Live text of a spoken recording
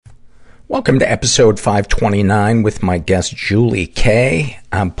Welcome to episode 529 with my guest Julie K.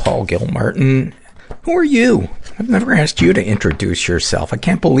 I'm Paul Gilmartin. Who are you? I've never asked you to introduce yourself. I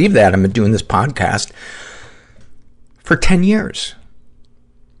can't believe that. I've been doing this podcast for 10 years.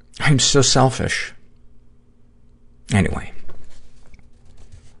 I'm so selfish. Anyway,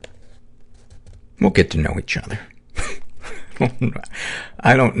 we'll get to know each other.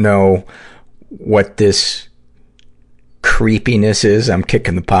 I don't know what this creepiness is I'm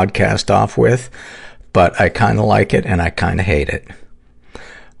kicking the podcast off with, but I kind of like it and I kind of hate it.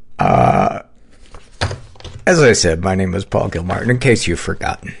 As I said, my name is Paul Gilmartin, in case you've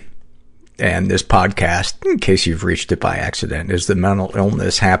forgotten. And this podcast, in case you've reached it by accident, is the Mental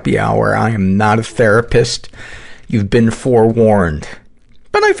Illness Happy Hour. I am not a therapist. You've been forewarned.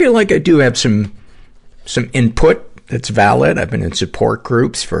 But I feel like I do have some input that's valid. I've been in support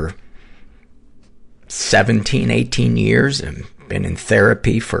groups for 17, 18 years and been in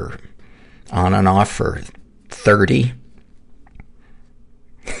therapy for on and off for 30.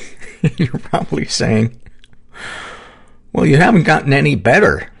 You're probably saying, well, you haven't gotten any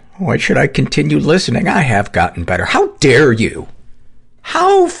better. Why should I continue listening? I have gotten better. How dare you?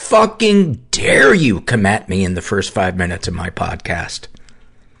 How fucking dare you come at me in the first 5 minutes of my podcast?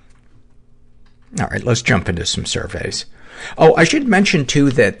 All right, let's jump into some surveys. Oh, I should mention too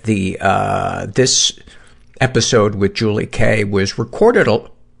that this episode with Julie K was recorded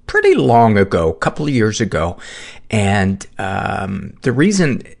pretty long ago, a couple of years ago. And, the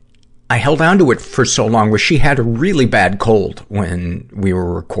reason I held on to it for so long was she had a really bad cold when we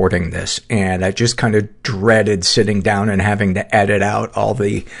were recording this. And I just kind of dreaded sitting down and having to edit out all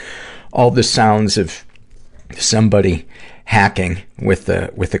the sounds of somebody hacking with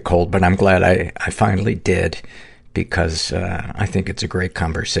the cold. But I'm glad I finally did, because I think it's a great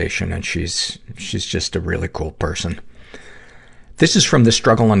conversation, and she's just a really cool person. This is from the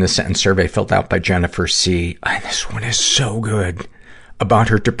Struggle in a Sentence survey filled out by Jennifer C. This one is so good. About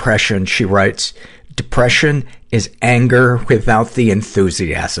her depression, she writes, "Depression is anger without the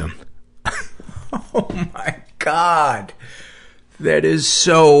enthusiasm." Oh my God. That is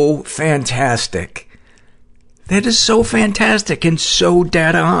so fantastic. That is so fantastic and so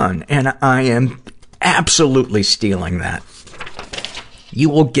dead on. And I am absolutely stealing that. You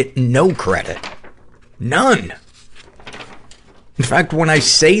will get no credit. None. In fact, when I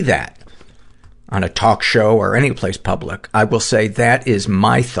say that on a talk show or any place public, I will say that is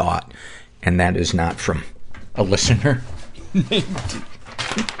my thought, and that is not from a listener.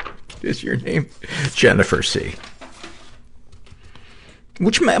 Is your name Jennifer C?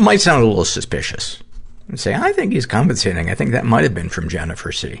 Which might sound a little suspicious. And say, I think he's compensating. I think that might have been from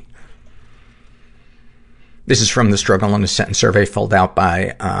Jennifer C. This is from the Struggle in a Sentence survey filled out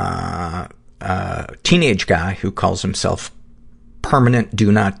by a teenage guy who calls himself Permanent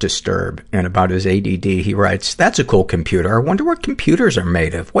Do Not Disturb. And about his ADD, he writes, "That's a cool computer. I wonder what computers are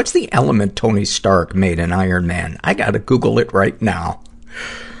made of. What's the element Tony Stark made in Iron Man? I gotta Google it right now."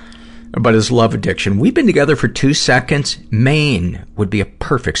 About his love addiction. "We've been together for 2 seconds. Maine would be a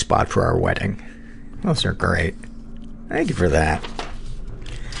perfect spot for our wedding." Those are great. Thank you for that.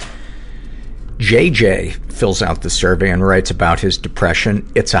 JJ fills out the survey and writes about his depression.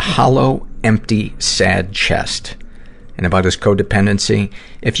 "It's a hollow, empty, sad chest." And about his codependency,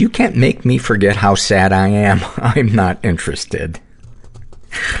 "If you can't make me forget how sad I am, I'm not interested."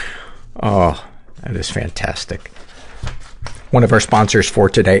 Oh, that is fantastic. One of our sponsors for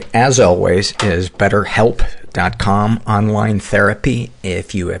today, as always, is BetterHelp.com online therapy.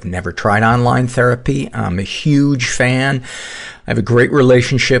 If you have never tried online therapy, I'm a huge fan. I have a great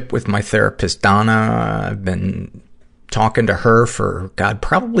relationship with my therapist, Donna. I've been talking to her for,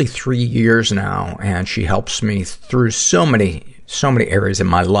 probably 3 years now, and she helps me through so many areas in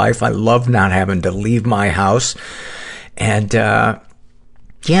my life. I love not having to leave my house. And,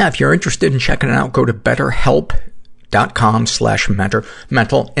 if you're interested in checking it out, go to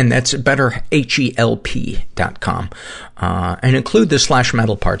BetterHelp.com/mental, and that's BetterHelp.com. And include the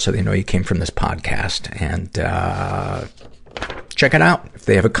 /mental part so they know you came from this podcast. And, check it out. If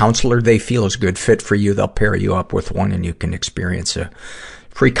they have a counselor they feel is a good fit for you, they'll pair you up with one, and you can experience a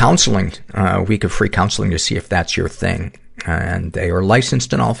free counseling, week of free counseling to see if that's your thing. And they are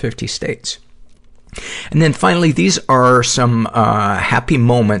licensed in all 50 states. And then finally, these are some happy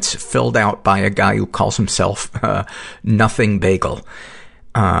moments filled out by a guy who calls himself Nothing Bagel.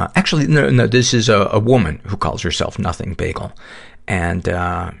 Actually, no, this is a, woman who calls herself Nothing Bagel. And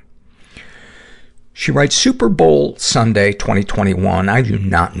She writes, Super Bowl Sunday 2021. I do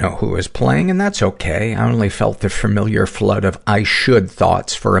not know who is playing, and that's okay. I only felt the familiar flood of I should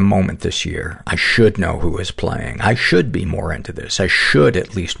thoughts for a moment this year. I should know who is playing. I should be more into this. I should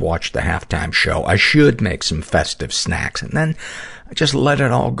at least watch the halftime show. I should make some festive snacks. And then I just let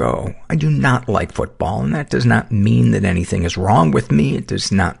it all go. I do not like football, and that does not mean that anything is wrong with me. It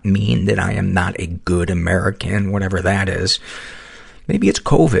does not mean that I am not a good American, whatever that is. Maybe it's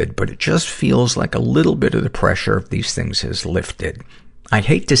COVID, but it just feels like a little bit of the pressure of these things has lifted. I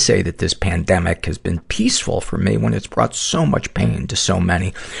hate to say that this pandemic has been peaceful for me when it's brought so much pain to so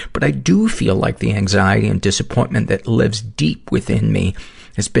many, but I do feel like the anxiety and disappointment that lives deep within me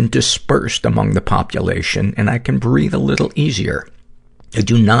has been dispersed among the population, and I can breathe a little easier. I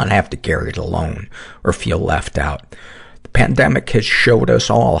do not have to carry it alone or feel left out. The pandemic has showed us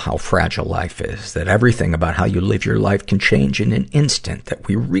all how fragile life is, that everything about how you live your life can change in an instant, that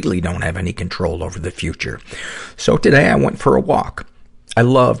we really don't have any control over the future. So today I went for a walk. I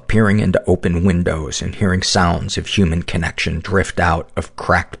love peering into open windows and hearing sounds of human connection drift out of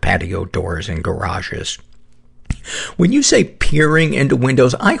cracked patio doors and garages. When you say peering into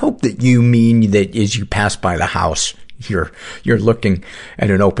windows, I hope that you mean that as you pass by the house, you're looking at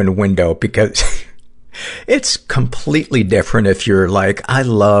an open window, because it's completely different if you're like, I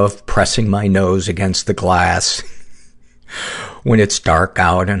love pressing my nose against the glass when it's dark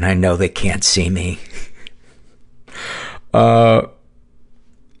out and I know they can't see me. I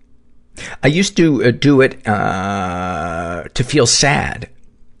used to do it to feel sad.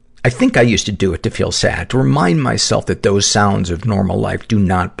 I think I used to do it to feel sad, to remind myself that those sounds of normal life do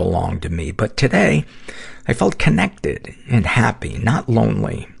not belong to me. But today, I felt connected and happy, not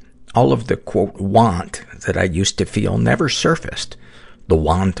lonely. All of the, quote, want that I used to feel never surfaced. The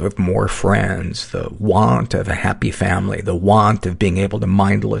want of more friends, the want of a happy family, the want of being able to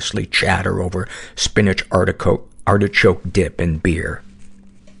mindlessly chatter over spinach artichoke dip and beer.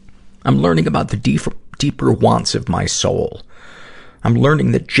 I'm learning about the deeper wants of my soul. I'm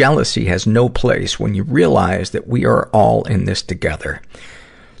learning that jealousy has no place when you realize that we are all in this together.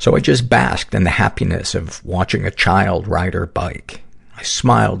 So I just basked in the happiness of watching a child ride her bike. I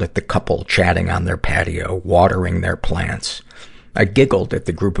smiled at the couple chatting on their patio, watering their plants. I giggled at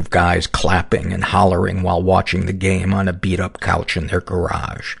the group of guys clapping and hollering while watching the game on a beat-up couch in their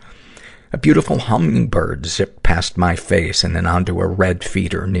garage. A beautiful hummingbird zipped past my face and then onto a red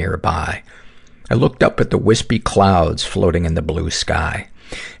feeder nearby. I looked up at the wispy clouds floating in the blue sky.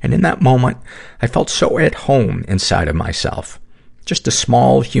 And in that moment, I felt so at home inside of myself. Just a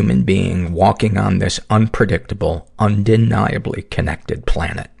small human being walking on this unpredictable, undeniably connected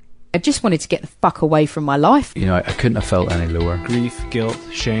planet. I just wanted to get the fuck away from my life. You know, I couldn't have felt any lower. Grief, guilt,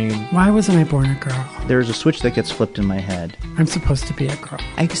 shame. Why wasn't I born a girl? There's a switch that gets flipped in my head. I'm supposed to be a girl.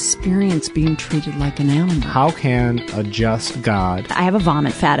 I experienced being treated like an animal. How can a just God I have a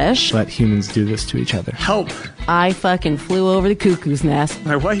vomit fetish. let humans do this to each other? Help! I fucking flew over the cuckoo's nest.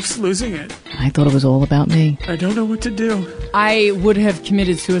 My wife's losing it. I thought it was all about me. I don't know what to do. I would have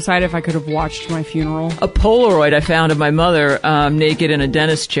committed suicide if I could have watched my funeral. A Polaroid I found of my mother naked in a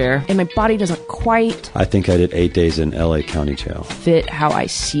dentist chair. And my body doesn't quite I think I did 8 days in LA County Jail. fit how I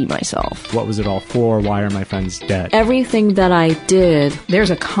see myself. What was it all for? Why are my friends dead? Everything that I did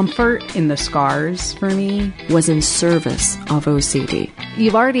There's a comfort in the scars for me. was in service of OCD.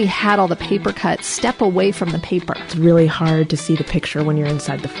 You've already had all the paper cuts. Step away from the paper. It's really hard to see the picture when you're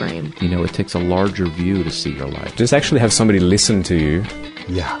inside the frame. You know, it takes a larger view to see your life. Just actually have somebody listen to you.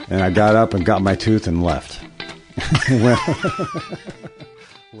 Yeah, and I got up and got my tooth and left.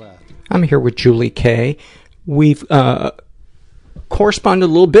 I'm here with Julie Kay. We've corresponded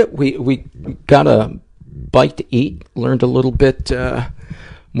a little bit. We got a bite to eat, learned a little bit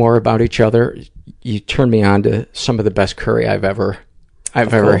more about each other. You turned me on to some of the best curry I've ever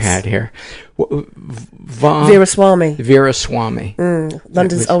had here. Veeraswamy. Veeraswamy.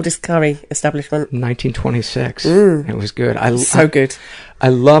 London's oldest curry establishment. 1926. It was good. So good. I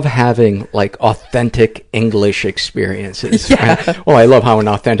love having like authentic English experiences. Yeah. I love how an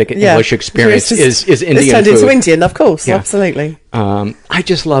authentic English experience is Indian food. It's turned into Indian, of course. Yeah. Absolutely. I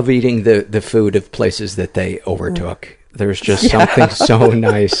just love eating the food of places that they overtook. There's just something so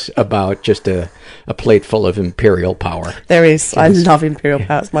nice about just a plate full of imperial power. There is. I love imperial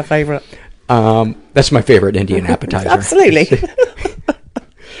power. It's my favourite. That's my favorite Indian appetizer. Absolutely.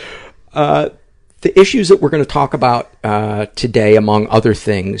 The issues that we're going to talk about today, among other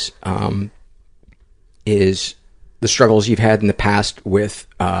things, is the struggles you've had in the past with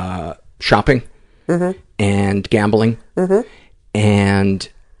shopping and gambling, and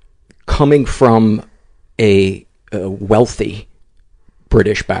coming from a wealthy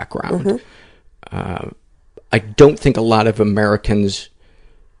British background. I don't think a lot of Americans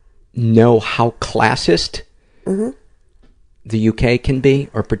know how classist the UK can be,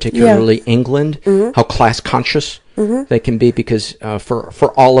 or particularly England, how class conscious they can be, because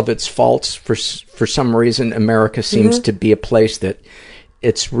for all of its faults, for some reason, America seems to be a place that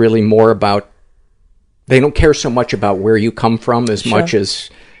it's really more about, they don't care so much about where you come from as much as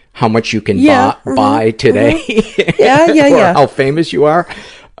how much you can buy today, or how famous you are.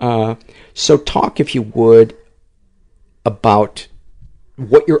 So talk, if you would, about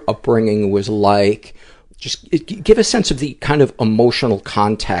what your upbringing was like. Just give a sense of the kind of emotional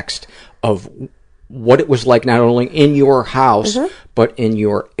context of what it was like, not only in your house, but in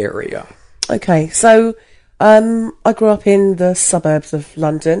your area. Okay, so I grew up in the suburbs of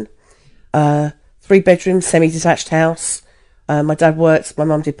London, 3-bedroom, semi-detached house. My dad worked, my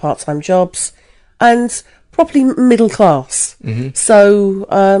mum did part-time jobs, and properly middle class.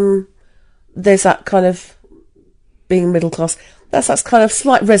 So there's that kind of being middle class. That's kind of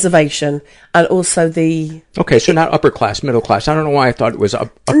slight reservation, and also the... Okay, so not upper class, middle class. I don't know why I thought it was upper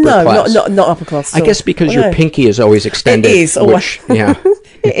class. No, not upper class. I guess because your pinky is always extended. It is always.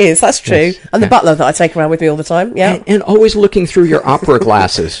 It is, that's true. Yes. And the butler that I take around with me all the time, And always looking through your opera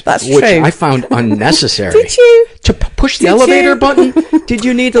glasses. That's which true. I found unnecessary. Did you? To push the elevator button? Did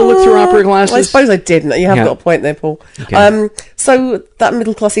you need to look through opera glasses? Well, I suppose I didn't. You have got a point there, Paul. Okay. So that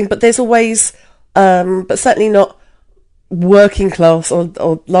middle class thing, but there's always, but certainly not working class or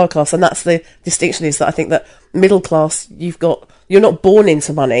lower class, and that's the distinction, is that I think that middle class, you're not born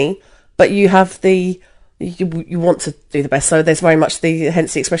into money, but you have you want to do the best. So there's very much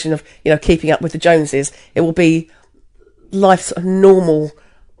hence the expression of, keeping up with the Joneses. It will be life's a normal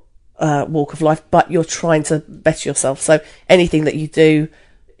walk of life, but you're trying to better yourself. So anything that you do,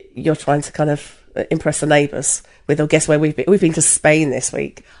 you're trying to kind of impress the neighbours with, oh, guess where we've been? We've been to Spain this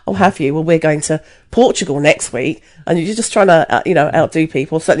week. Oh, have you? Well, we're going to Portugal next week. And you're just trying to, outdo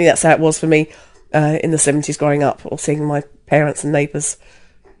people. Certainly that's how it was for me in the 70s growing up, or seeing my parents and neighbours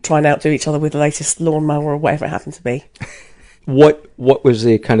try and outdo each other with the latest lawnmower or whatever it happened to be. What was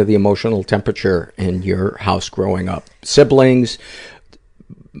the kind of the emotional temperature in your house growing up? Siblings,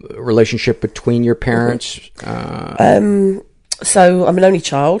 relationship between your parents? So I'm an only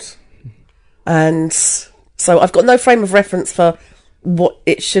child. And so I've got no frame of reference for what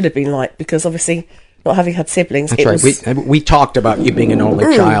it should have been like, because obviously not having had siblings. That's right. We talked about you being an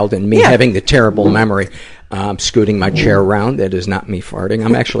only child, and me having the terrible memory. Scooting my chair around. That is not me farting.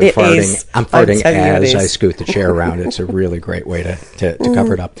 I'm actually farting. I'm farting as I scoot the chair around. It's a really great way to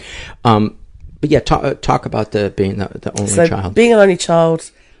cover it up. But yeah, talk about being the only child. Being an only child,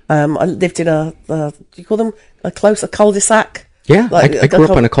 I lived in do you call them a cul-de-sac? Yeah, I grew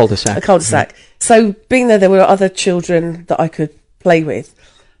up in a cul-de-sac. A cul-de-sac. So being there were other children that I could play with.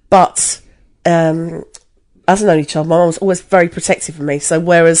 But as an only child, my mum was always very protective of me. So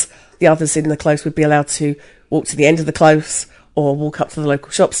whereas the others in the close would be allowed to walk to the end of the close or walk up to the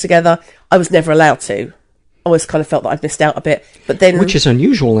local shops together, I was never allowed to. I always kind of felt that I'd missed out a bit. But then, which is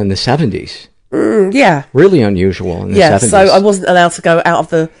unusual in the 70s. Yeah. Really unusual in the 70s. So I wasn't allowed to go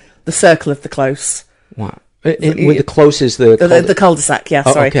out of the circle of the close. Wow. With the close is the cul-de-sac,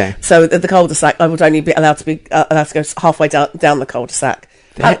 sorry. Okay. So the cul-de-sac, I would only be allowed to go halfway down the cul-de-sac.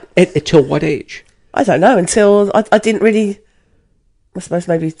 Until what age? I don't know, until I didn't really, I suppose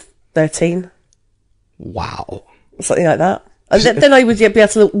maybe 13. Wow. Something like that. And then I would be able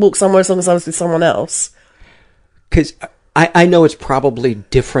to walk somewhere as long as I was with someone else. Because I know it's probably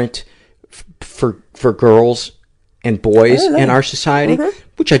different for girls and boys in our society,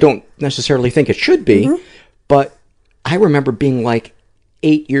 which I don't necessarily think it should be. But I remember being like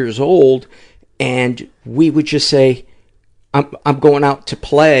 8 years old, and we would just say, I'm going out to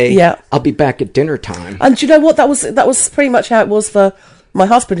play. Yeah. I'll be back at dinner time. And do you know what? That was pretty much how it was for my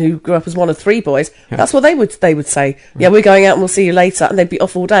husband, who grew up as one of 3 boys. Yeah. That's what they would say. Yeah, we're going out and we'll see you later, and they'd be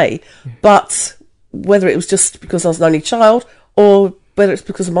off all day. But whether it was just because I was an only child or whether it's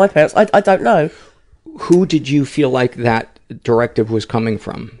because of my parents, I don't know. Who did you feel like that directive was coming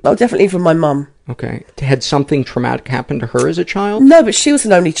from? Oh, definitely from my mum. Okay. Had something traumatic happen to her as a child? No, but she was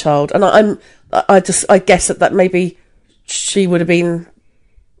an only child, and I guess that maybe she would have been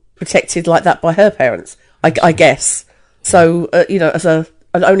protected like that by her parents. I guess. So as an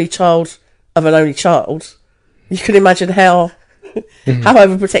only child of an only child, you can imagine how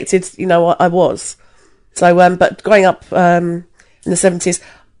overprotected I was. So, but growing up in the 70s,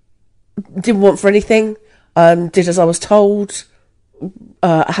 didn't want for anything. Did as I was told.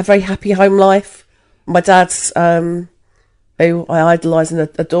 Had a very happy home life. My dad, who I idolise and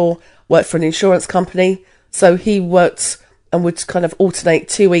adore, worked for an insurance company. So he worked and would kind of alternate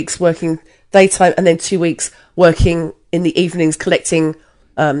 2 weeks working daytime, and then 2 weeks working in the evenings, collecting,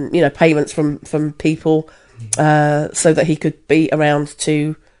 payments from people, so that he could be around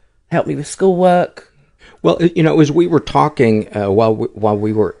to help me with schoolwork. Well, as we were talking while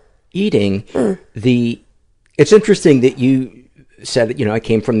we were eating, it's interesting that you said, I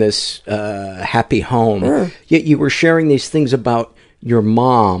came from this happy home. Yet you were sharing these things about your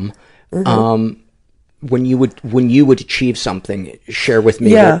mom. When you would achieve something, share with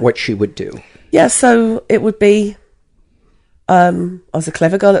me what she would do. Yeah, so it would be, I was a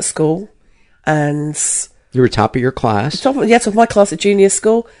clever girl at school, and you were top of your class. Top of my class at junior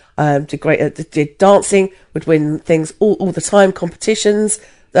school. Did dancing, would win things all the time, competitions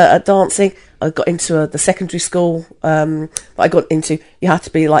at dancing. I got into the secondary school that I got into. You had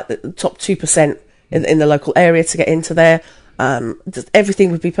to be like the top 2% in the local area to get into there.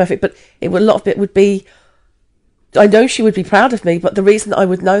 Everything would be perfect, but a lot of it would be, I know she would be proud of me, but the reason I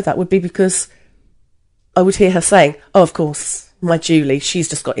would know that would be because I would hear her saying, "Oh, of course, my Julie, she's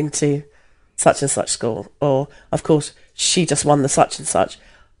just got into such and such school," or "Of course, she just won the such and such."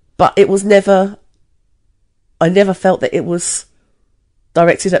 But I never felt that it was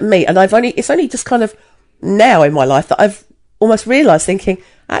directed at me. And it's only just kind of now in my life that I've almost realised, thinking,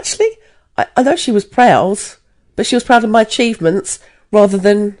 actually, I know she was proud, but she was proud of my achievements rather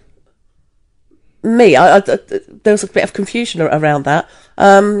than me. There was a bit of confusion around that.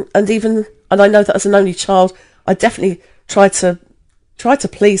 And I know that as an only child, I definitely tried to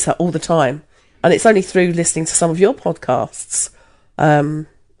please her all the time. And it's only through listening to some of your podcasts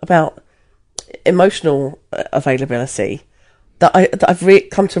about emotional availability that I've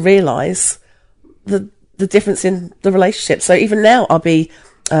come to realise the difference in the relationship. So even now, I'll be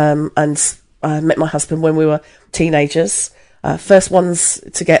and I met my husband when we were teenagers. First ones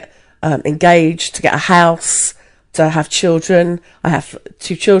to get engaged, to get a house, to have children. I have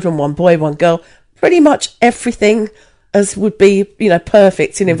 2 children, 1 boy, 1 girl. Pretty much everything as would be,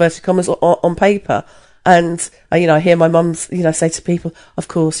 perfect in inverted commas on paper. And, I hear my mum, say to people, "Of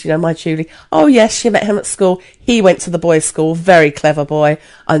course, my Julie, oh yes, she met him at school. He went to the boys' school, very clever boy,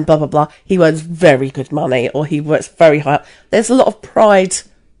 and blah, blah, blah. He earns very good money, or he works very hard." There's a lot of pride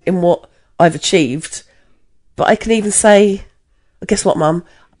in what I've achieved. But I can even say, "Guess what, Mum?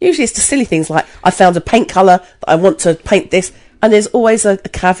 Usually it's the silly things like, I found a paint colour that I want to paint this." And there's always a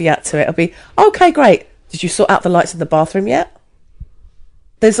caveat to it. It'll be, "Okay, great. Did you sort out the lights in the bathroom yet?"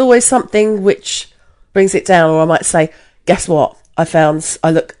 There's always something which brings it down. Or I might say, "Guess what? I've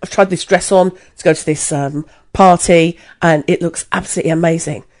tried this dress on to go to this party, and it looks absolutely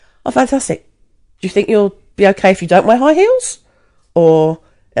amazing." "Oh, fantastic. Do you think you'll be okay if you don't wear high heels? Or,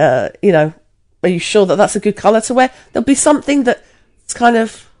 are you sure that that's a good colour to wear?" There'll be something that kind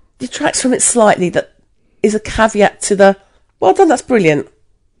of detracts from it slightly, that is a caveat to the, "Well done, that's brilliant."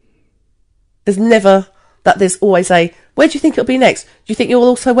 There's never that. There's always a, "Where do you think it'll be next? Do you think you'll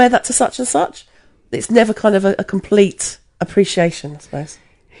also wear that to such and such?" It's never kind of a complete appreciation, I suppose.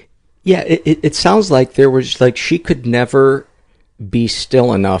 Yeah, it sounds like there was, she could never be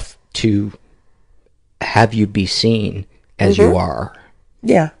still enough to have you be seen as you are.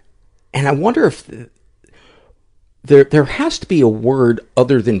 Yeah. And I wonder if there has to be a word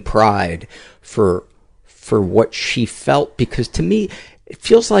other than pride for what she felt, because to me, it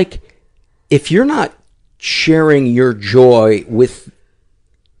feels like if you're not sharing your joy with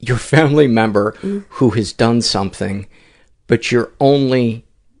your family member who has done something, but you're only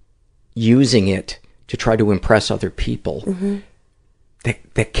using it to try to impress other people,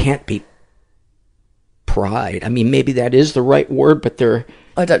 that can't be pride. I mean, maybe that is the right word, but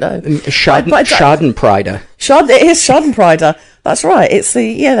I don't know. Schadenfreude. It is Schadenfreude. That's right. It's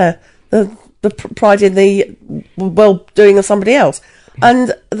the pride in the well-doing of somebody else.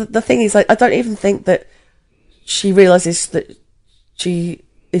 And the thing is, I don't even think that she realises that she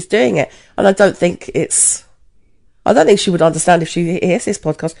is doing it. And I don't think she would understand if she hears this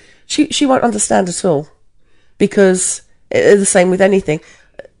podcast. She won't understand at all, because it's the same with anything.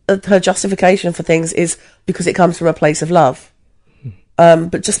 Her justification for things is because it comes from a place of love.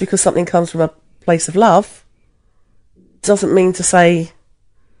 But just because something comes from a place of love doesn't mean to say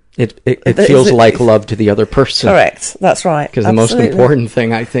it feels like love to the other person. Correct. That's right. Because the most important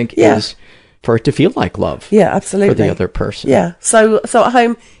thing, I think, is for it to feel like love. Yeah, absolutely. For the other person. Yeah. So at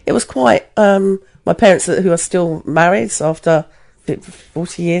home, it was quite, my parents, who are still married after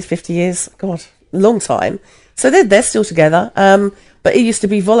 40 years, 50 years, God, a long time. So they're still together. But it used to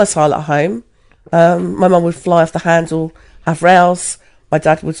be volatile at home. My mum would fly off the handle, have rows. My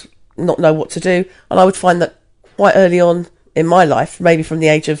dad would not know what to do. And I would find that quite early on in my life, maybe from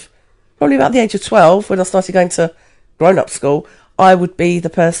probably about the age of 12, when I started going to grown-up school, I would be the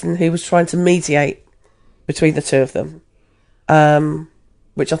person who was trying to mediate between the two of them,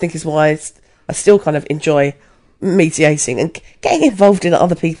 which I think is why I still kind of enjoy mediating and getting involved in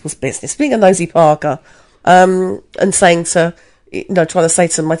other people's business, being a nosy Parker, and saying to, trying to say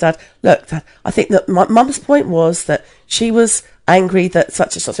to my dad, look, Dad, I think that my mum's point was that she was angry that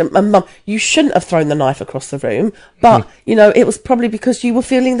such and such, and Mum, you shouldn't have thrown the knife across the room, but it was probably because you were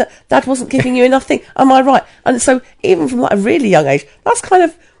feeling that Dad wasn't giving you enough thing. Am I right? And so even from like a really young age, that's kind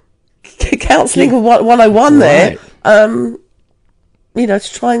of counselling 101 there,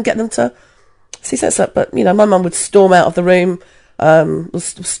 to try and get them to see sense of that. But my mum would storm out of the room,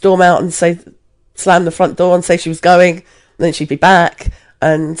 storm out and slam the front door and say she was going, and then she'd be back,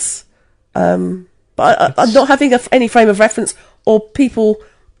 and but I'm not having any frame of reference or people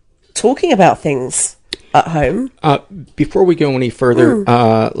talking about things at home. Before we go any further,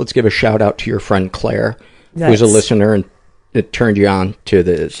 let's give a shout out to your friend Claire, who's a listener, and it turned you on to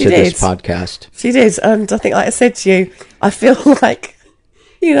this podcast. She did, and I think, like I said to you, I feel like,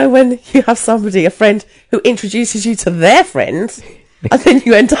 when you have somebody, a friend, who introduces you to their friend, and then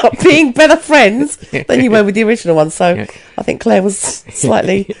you end up being better friends than you were with the original one. So I think Claire was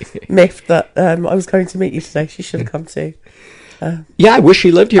slightly miffed that I was going to meet you today. She should have come too. I wish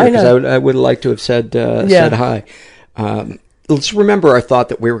she lived here, because I would like to have said hi. Let's remember our thought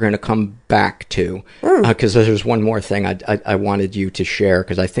that we were going to come back to, because there's one more thing I wanted you to share,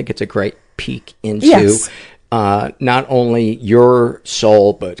 because I think it's a great peek into not only your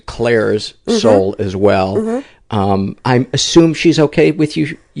soul, but Claire's soul as well. I assume she's okay with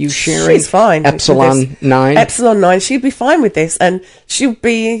you sharing? She's fine. Epsilon 9? Epsilon 9. She'd be fine with this, and she'll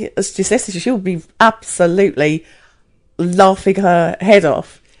be, as she says, she'll be absolutely laughing her head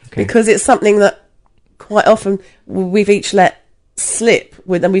off, because it's something that quite often we've each let slip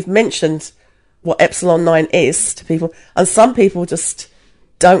with, and we've mentioned what Epsilon 9 is to people, and some people just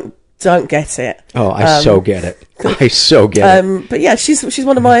don't get it. Oh, I so get it. I so get it. But yeah, she's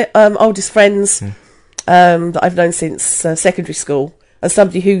one of my oldest friends that I've known since secondary school, and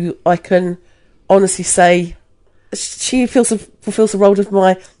somebody who I can honestly say she fulfills the role of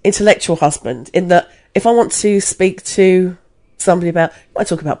my intellectual husband, in that if I want to speak to somebody about, I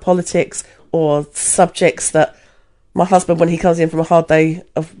talk about politics or subjects that my husband, when he comes in from a hard day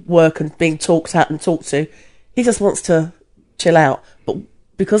of work and being talked at and talked to, he just wants to chill out. But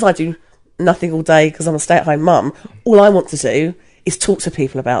because I do nothing all day, because I'm a stay-at-home mum, all I want to do is talk to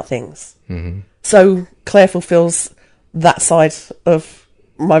people about things. So Claire fulfills that side of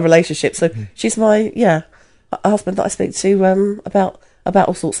my relationship. So she's my a husband that I speak to about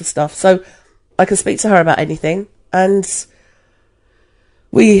all sorts of stuff. So I can speak to her about anything, and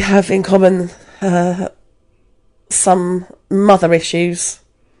we have in common some mother issues,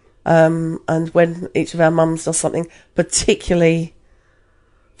 and when each of our mums does something particularly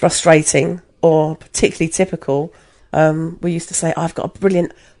frustrating or particularly typical, we used to say, I've got a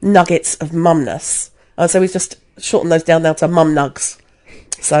brilliant nuggets of mumness, and so we've just shortened those down now to mum nugs.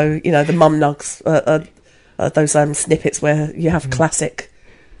 So the mum nugs are those snippets where you have classic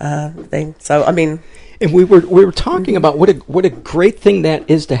thing. So I mean, and we were talking about what a great thing that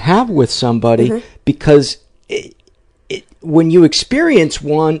is to have with somebody, because when you experience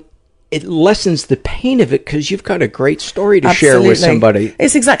one, it lessens the pain of it, because you've got a great story to share with somebody.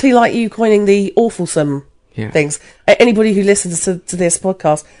 It's exactly like you coining the awfulsome things. Anybody who listens to this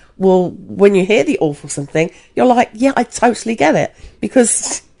podcast will, when you hear the awfulsome thing, you're like, yeah, I totally get it,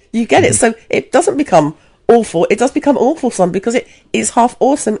 because you get it. So it doesn't become awful, it does become awfulsome, because it is half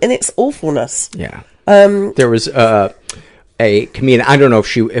awesome in its awfulness. There was a comedian, I don't know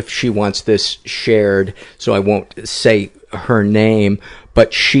if she wants this shared, so I won't say her name,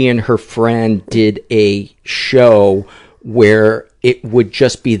 but she and her friend did a show where it would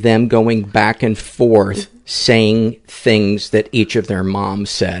just be them going back and forth saying things that each of their moms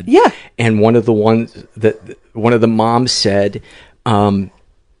said. And one of the moms said,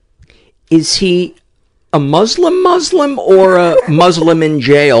 is he a Muslim or a Muslim in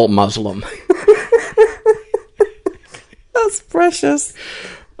jail Muslim? That's precious.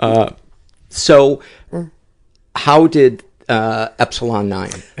 So how did Epsilon 9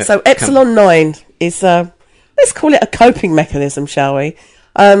 So Epsilon 9 is, let's call it a coping mechanism, shall we?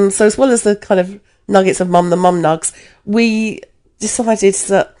 So as well as the kind of nuggets of the mum nugs, we decided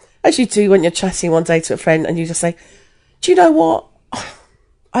that, as you do when you're chatting one day to a friend and you just say, do you know what?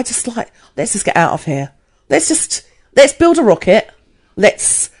 I just let's just get out of here. Let's build a rocket.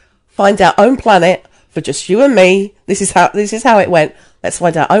 Let's find our own planet for just you and me. This is how it went. Let's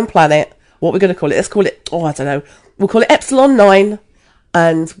find our own planet. What we're going to call it? Let's call it, I don't know. We'll call it Epsilon 9,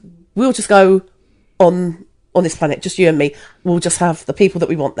 and we'll just go on on this planet, just you and me. We'll just have the people that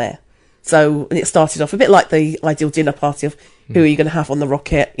we want there. So and it started off a bit like the ideal dinner party of who are you going to have on the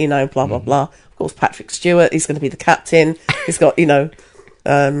rocket, you know, blah, blah, blah. Of course, Patrick Stewart, he's going to be the captain. He's got, you know,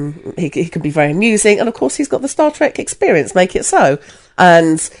 he can be very amusing. And of course, he's got the Star Trek experience, make it so.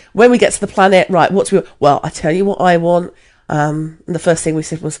 And when we get to the planet, right, well, I tell you what I want. And the first thing we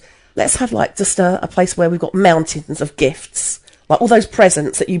said was, let's have like just a place where we've got mountains of gifts. Like all those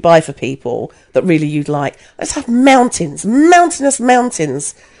presents that you buy for people that really you'd like. Let's have mountains, mountainous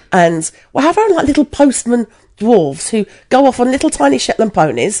mountains. And we'll have our like little postman dwarves who go off on little tiny Shetland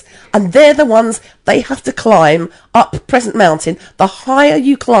ponies, and they're the ones they have to climb up Present Mountain. The higher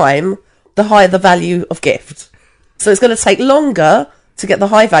you climb, the higher the value of gift. So it's going to take longer to get the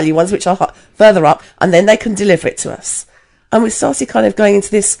high value ones, which are further up, and then they can deliver it to us. And we started kind of going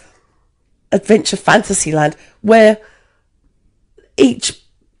into this adventure fantasy land where each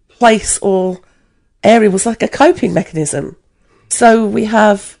place or area was like a coping mechanism. So we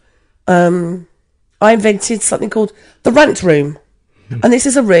have, I invented something called the rant room. And this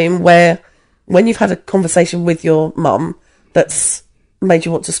is a room where when you've had a conversation with your mum that's made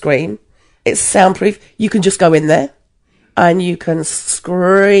you want to scream, it's soundproof. You can just go in there and you can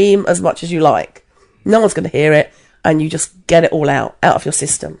scream as much as you like. No one's going to hear it, and you just get it all out of your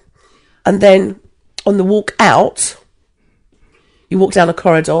system. And then on the walk out, you walk down a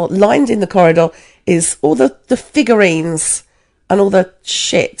corridor. Lined in the corridor is all the figurines and all the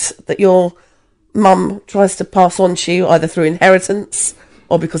shit that your mum tries to pass on to you, either through inheritance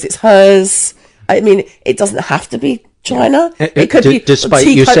or because it's hers. I mean, it doesn't have to be China. It could be... Despite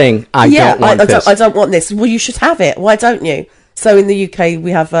you saying, I don't want this. I don't want this. Well, you should have it. Why don't you? So in the UK,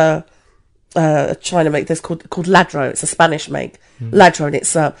 we have a China make that's called Ladro. It's a Spanish make. Ladro, and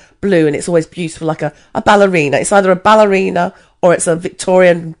it's blue, and it's always beautiful, like a ballerina. It's either a ballerina or it's a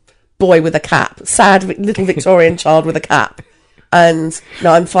Victorian boy with a cap. Sad little Victorian child with a cap. And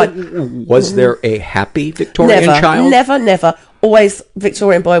no, I'm fine. Was there a happy Victorian child? Never. Always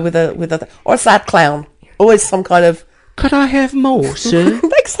Victorian boy with a or a sad clown. Always some kind of. Could I have more, sir?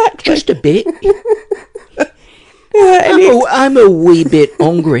 Exactly. Just a bit. Yeah, I'm a wee bit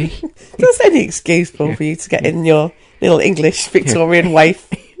hungry. There's any excuse, Paul, for you to get in your little English Victorian waif.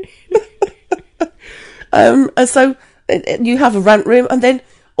 And so you have a rant room, and then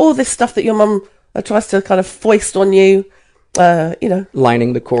all this stuff that your mum tries to kind of foist on you, you know,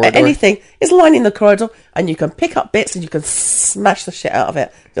 lining the corridor. Anything is lining the corridor, and you can pick up bits and you can smash the shit out of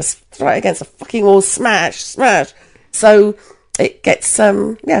it. Just throw it against the fucking wall, smash. So it gets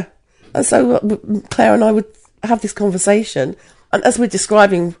yeah. And so Claire and I would have this conversation, and as we're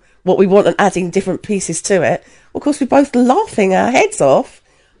describing what we want and adding different pieces to it, of course we're both laughing our heads off,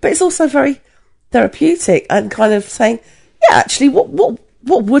 but it's also very therapeutic and kind of saying, yeah, actually, what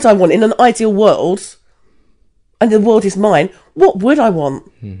would I want in an ideal world? And the world is mine. What would I want?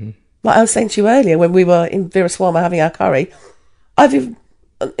 Mm-hmm. Like I was saying to you earlier, when we were in Viraswama having our curry,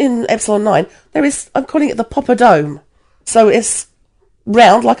 in Epsilon 9, I'm calling it the Poppadome. So it's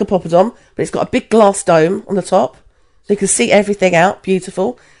round like a poppadom, but it's got a big glass dome on the top, so you can see everything out,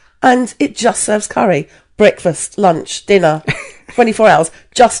 beautiful, and it just serves curry. Breakfast, lunch, dinner, 24 hours,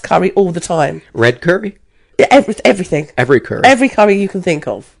 just curry all the time. Red curry? Yeah, everything. Every curry. Every curry you can think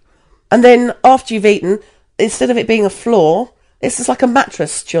of. And then after you've eaten, instead of it being a floor, it's just like a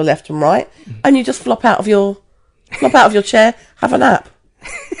mattress to your left and right, and you just flop out of your chair, have a nap.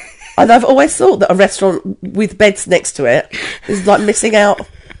 And I've always thought that a restaurant with beds next to it is like missing out.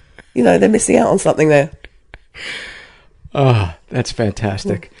 You know, they're missing out on something there. Oh, that's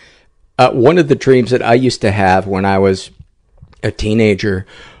fantastic. One of the dreams that I used to have when I was a teenager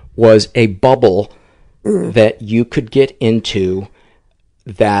was a bubble that you could get into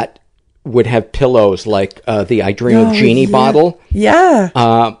that would have pillows like the I Dream of Jeannie bottle.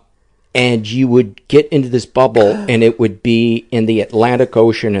 Yeah. And you would get into this bubble, and it would be in the Atlantic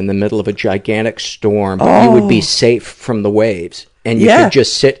Ocean in the middle of a gigantic storm. But you would be safe from the waves, and you could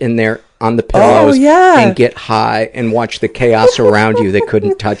just sit in there on the pillows and get high and watch the chaos around you that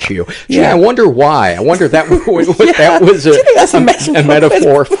couldn't touch you. Gee, I wonder why. I wonder that that was a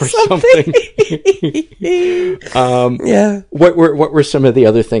metaphor for something. What were some of the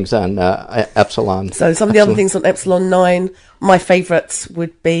other things on Epsilon? So some of the other things on Epsilon 9, my favourites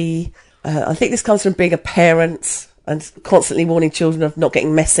would be, I think this comes from being a parent and constantly warning children of not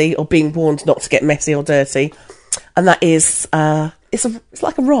getting messy or being warned not to get messy or dirty. And that is, it's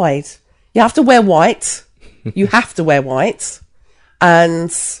like a ride. You have to wear white. You have to wear white.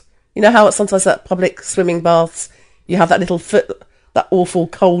 And you know how sometimes at public swimming baths, you have that little foot, that awful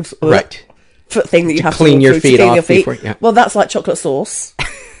cold foot thing that you have to clean your feet off. Well, that's like chocolate sauce.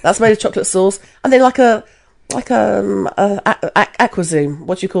 That's made of chocolate sauce. And then like a Aquazoom.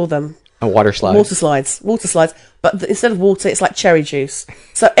 What do you call them? A water slide. Water slides. But instead of water, it's like cherry juice.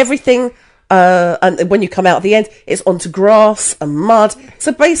 So everything, and when you come out at the end, it's onto grass and mud.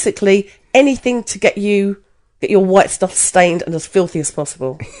 So basically, anything to get your white stuff stained and as filthy as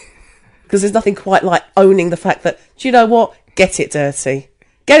possible. Because there's nothing quite like owning the fact that, do you know what? Get it dirty.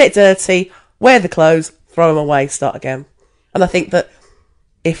 Wear the clothes, throw them away, start again. And I think that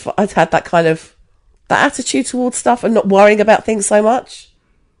if I'd had that kind of that attitude towards stuff and not worrying about things so much,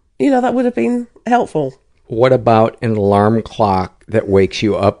 that would have been helpful. What about an alarm clock that wakes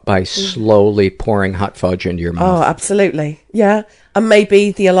you up by slowly pouring hot fudge into your mouth? Oh, absolutely. Yeah. And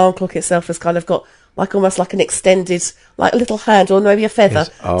maybe the alarm clock itself has kind of got almost like an extended, like a little hand or maybe a feather.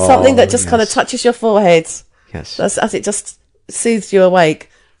 Yes. Oh, something that just kind of touches your forehead. Yes. As it just soothes you awake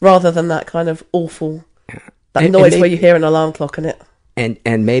rather than that kind of awful, noise where you hear an alarm clock in it.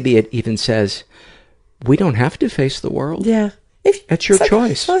 And maybe it even says, we don't have to face the world. Yeah. It's your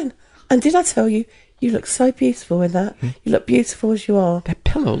choice. Fine. And did I tell you, you look so beautiful in that. You look beautiful as you are. That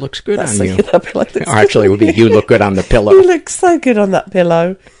pillow looks good on you. That pillow looks actually, it would be you look good on the pillow. You look so good on that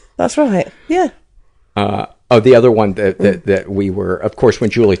pillow. That's right. Yeah. The other one that we were, of course,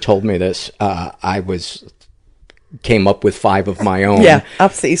 when Julie told me this, I came up with 5 of my own. Yeah,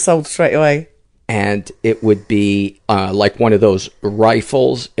 absolutely sold straight away. And it would be like one of those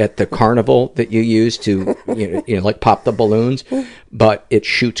rifles at the carnival that you use to, like pop the balloons, but it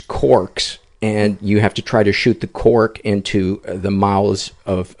shoots corks, and you have to try to shoot the cork into the mouths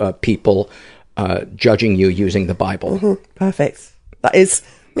of people judging you using the Bible. Mm-hmm. Perfect.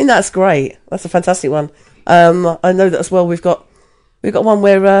 That's great. That's a fantastic one. I know that as well. We've got one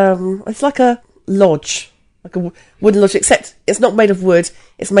where it's like a lodge, like a wooden lodge, except it's not made of wood.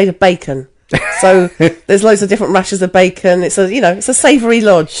 It's made of bacon. So there's loads of different rashers of bacon. It's a savoury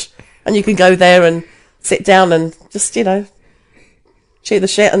lodge, and you can go there and sit down and just shoot the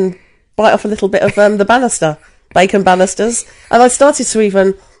shit and bite off a little bit of the banister, bacon banisters. And I started to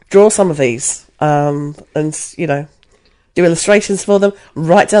even draw some of these, and do illustrations for them,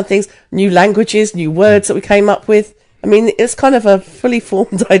 write down things, new languages, new words that we came up with. I mean, it's kind of a fully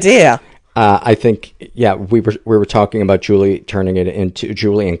formed idea. I think, we were talking about Julie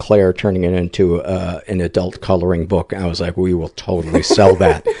and Claire turning it into an adult coloring book. I was like, we will totally sell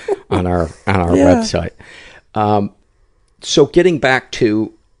that on our website. So getting back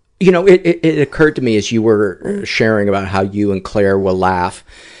to, it occurred to me as you were sharing about how you and Claire will laugh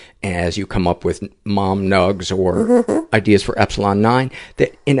as you come up with mom nugs or ideas for Epsilon 9,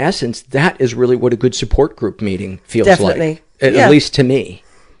 that in essence, that is really what a good support group meeting feels like. At least to me.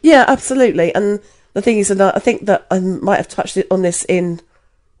 Yeah, absolutely. And the thing is, I think that I might have touched on this in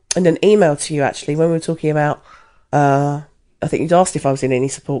an email to you, actually, when we were talking about, I think you'd asked if I was in any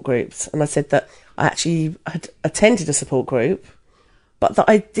support groups. And I said that I actually had attended a support group, but that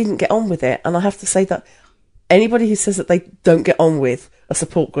I didn't get on with it. And I have to say that anybody who says that they don't get on with a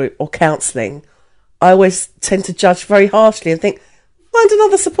support group or counselling, I always tend to judge very harshly and think, find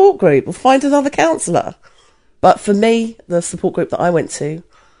another support group or find another counsellor. But for me, the support group that I went to,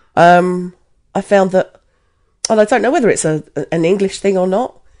 I found that, and I don't know whether it's an English thing or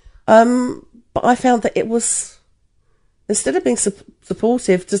not, but I found that it was, instead of being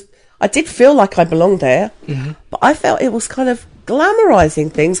supportive, I did feel like I belonged there, but I felt it was kind of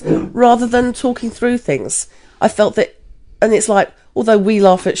glamorising things rather than talking through things. I felt that, and it's like, although we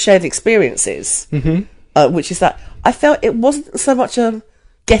laugh at shared experiences, which is that, I felt it wasn't so much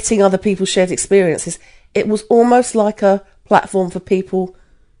getting other people's shared experiences, it was almost like a platform for people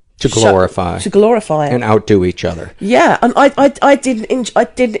to glorify it and outdo each other. Yeah, and I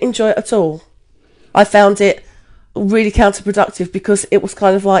didn't enjoy it at all. I found it really counterproductive because it was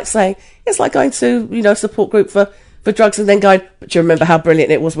kind of like saying, it's like going to support group for drugs and then going, but do you remember how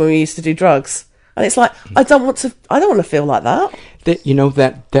brilliant it was when we used to do drugs? And it's like, I don't want to feel like that.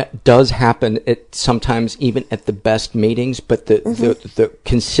 That does happen at sometimes even at the best meetings, but the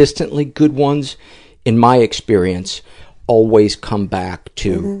consistently good ones, in my experience, always come back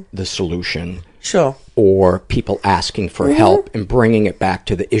to the solution. Sure. Or people asking for help and bringing it back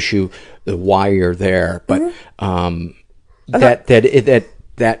to the issue, the why you're there. But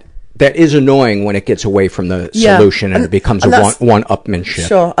that is annoying when it gets away from the solution and it becomes one-upmanship.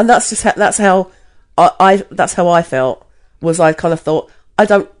 Sure, and that's how I felt. Was I kind of thought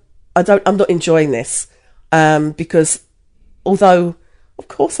I'm not enjoying this because although of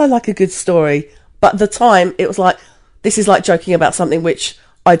course I like a good story, but at the time it was like, this is like joking about something which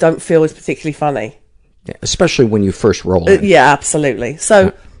I don't feel is particularly funny. Yeah, especially when you first roll in. Yeah, absolutely.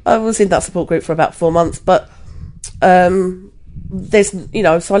 So I was in that support group for about 4 months, but there's,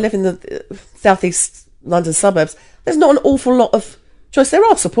 so I live in the southeast London suburbs, there's not an awful lot of choice. There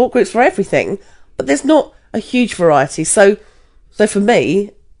are support groups for everything, but there's not a huge variety. So for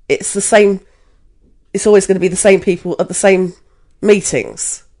me, it's the same. It's always going to be the same people at the same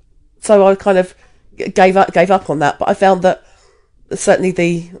meetings. So I kind of gave up on that. But I found that certainly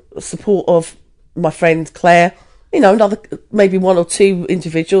the support of my friend Claire, another maybe one or two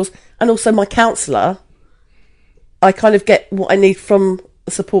individuals, and also my counsellor, I kind of get what I need from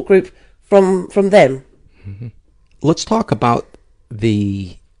a support group from them. Mm-hmm. Let's talk about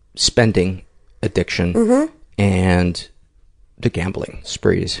the spending addiction and the gambling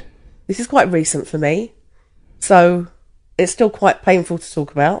sprees. This is quite recent for me, so it's still quite painful to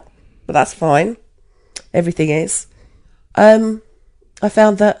talk about, but that's fine. Everything is. I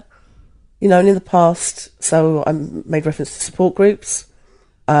found that, and in the past, so I made reference to support groups.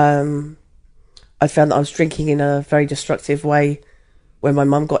 I found that I was drinking in a very destructive way when my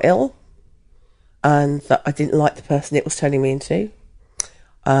mum got ill, and that I didn't like the person it was turning me into.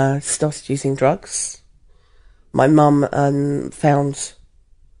 Started using drugs. My mum found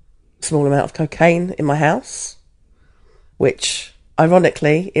a small amount of cocaine in my house, which,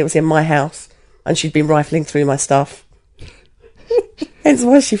 ironically, it was in my house, and she'd been rifling through my stuff. Hence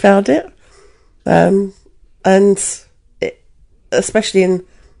why she found it. And especially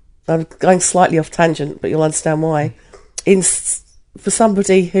I'm going slightly off tangent, but you'll understand why. For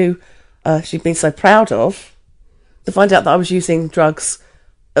somebody who she'd been so proud of, to find out that I was using drugs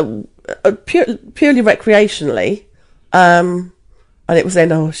purely recreationally, and it was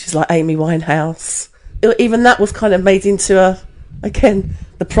then, she's like Amy Winehouse. Even that was kind of made into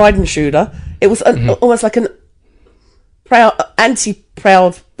the pride and shooter. It was almost like an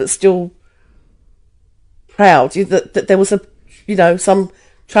anti-proud, but still proud. That there was some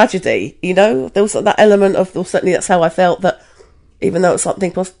tragedy. There was that element of, or certainly that's how I felt, that even though it was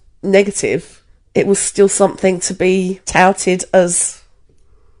something negative, it was still something to be touted as,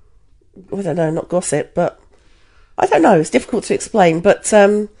 I don't know, not gossip, but I don't know, it's difficult to explain, but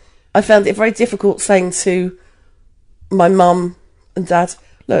I found it very difficult saying to my mum and dad,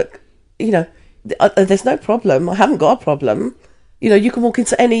 look, there's no problem, I haven't got a problem, you can walk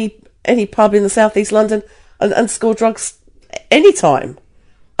into any pub in the southeast London and score drugs anytime,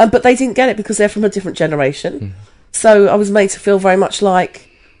 but they didn't get it because they're from a different generation. So I was made to feel very much like,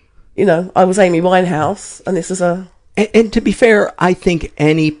 I was Amy Winehouse, and this is a... And to be fair, I think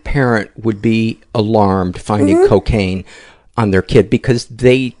any parent would be alarmed finding cocaine on their kid, because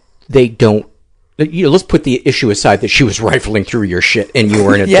they don't... let's put the issue aside that she was rifling through your shit and you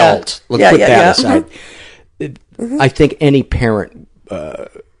were an adult. Let's put that aside. I think any parent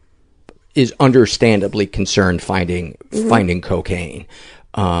is understandably concerned finding cocaine.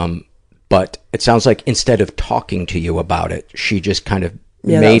 But it sounds like instead of talking to you about it, she just kind of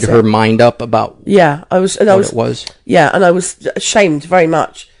made her mind up about it was. Yeah, and I was ashamed very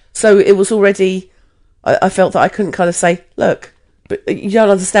much. So it was already, I felt that I couldn't kind of say, look, but you don't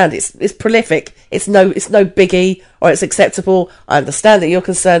understand, it's prolific, it's no biggie, or it's acceptable, I understand that you're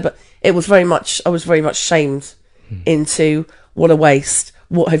concerned, but I was very much shamed into, what a waste,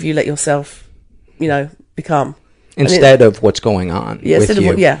 what have you let yourself, become. Instead of what's going on with you. Instead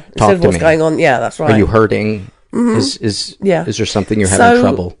of what's going on, that's right. Are you hurting? Is there something you're having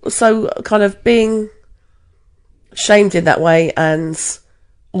trouble? So kind of being shamed in that way, and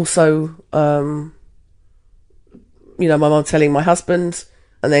also, my mum telling my husband,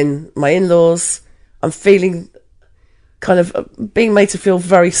 and then my in-laws, I'm feeling kind of being made to feel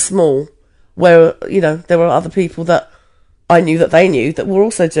very small, where, there were other people that I knew that they knew that were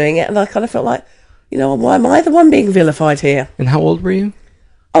also doing it, and I kind of felt like, why am I the one being vilified here? And how old were you?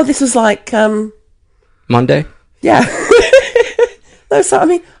 Oh, this was like... Monday? Yeah. No, so,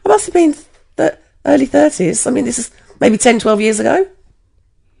 I must have been the early 30s. This is maybe 10, 12 years ago.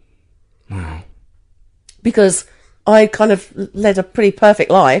 Wow. Because I kind of led a pretty perfect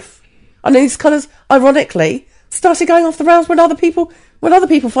life. And it's kind of, ironically, started going off the rails when other people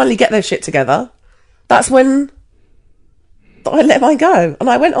finally get their shit together. That's when I let mine go, and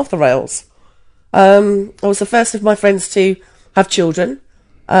I went off the rails. I was the first of my friends to have children.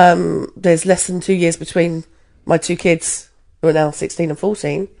 There's less than 2 years between my two kids, who are now 16 and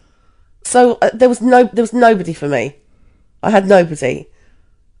 14. So there was nobody for me. I had nobody.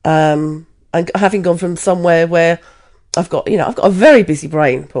 And having gone from somewhere where I've got a very busy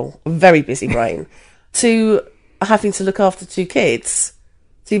brain, Paul, a very busy brain, to having to look after two kids,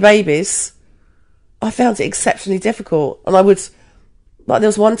 two babies, I found it exceptionally difficult. And I would, there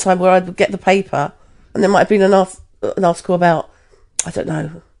was one time where I would get the paper, and there might have been an article about, I don't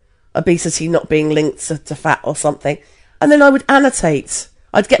know, obesity not being linked to fat or something. And then I would annotate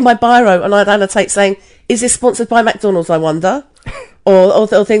I'd get my biro and I'd annotate saying, is this sponsored by McDonald's, I wonder?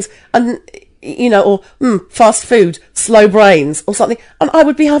 or things, and, you know, or fast food, slow brains, or something. And I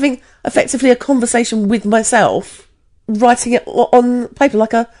would be having effectively a conversation with myself, writing it on paper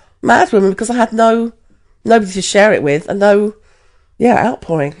like a madwoman, because I had nobody to share it with, and no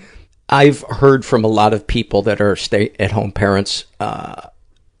outpouring. I've heard from a lot of people that are stay-at-home parents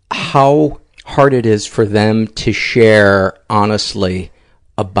how hard it is for them to share honestly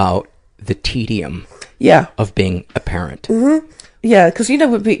about the tedium of being a parent. Mm-hmm. Yeah, because you know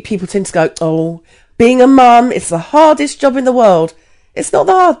when people tend to go, oh, being a mum, it's the hardest job in the world. It's not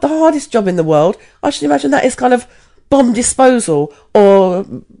the hardest job in the world. I should imagine that is kind of bomb disposal or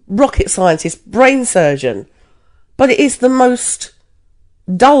rocket scientist, brain surgeon. But it is the most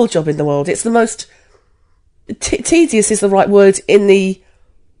dull job in the world. It's the most tedious is the right word in the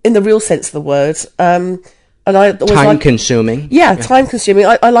real sense of the word. And I time consuming. Yeah, time consuming.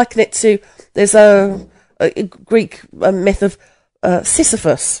 I liken it to, there's a Greek myth of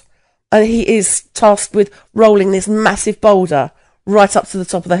Sisyphus, and he is tasked with rolling this massive boulder right up to the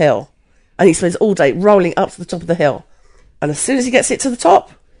top of the hill, and he spends all day rolling up to the top of the hill, and as soon as he gets it to the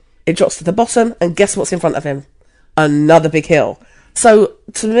top, it drops to the bottom, and guess what's in front of him? Another big hill. So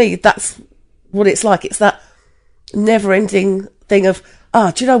to me, that's what it's like. It's that never-ending thing of,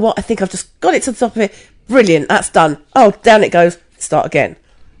 do you know what? I think I've just got it to the top of it. Brilliant, that's done. Oh, down it goes. Start again.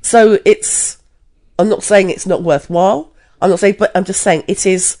 So I'm not saying it's not worthwhile. I'm not saying, but I'm just saying it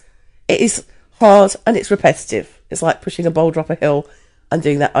is hard and it's repetitive. It's like pushing a boulder up a hill and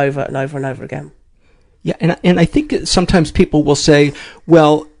doing that over and over and over again. Yeah, and I think sometimes people will say,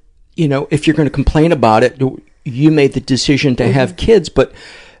 well, you know, if you're going to complain about it, you made the decision to have kids, but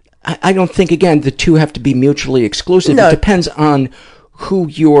I don't think, again, the two have to be mutually exclusive. No. It depends on who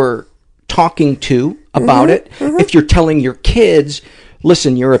you're talking to about it. If you're telling your kids,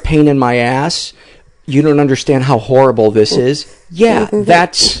 listen, you're a pain in my ass, you don't understand how horrible this is. Yeah,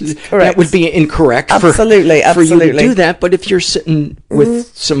 that would be incorrect absolutely. For you to do that. But if you're sitting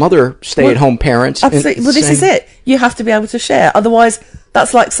with some other stay-at-home parents... Absolutely. Well, this is it. You have to be able to share. Otherwise,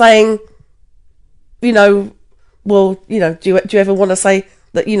 that's like saying, you know, well, you know, do you ever want to say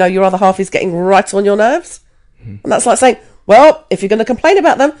that, you know, your other half is getting right on your nerves? And that's like saying, well, if you're going to complain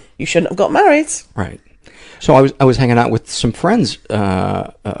about them, you shouldn't have got married. Right. So I was hanging out with some friends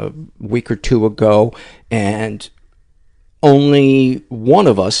a week or two ago, and only one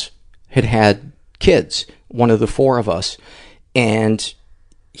of us had kids, one of the four of us, and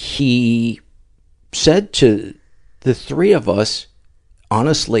he said to the three of us,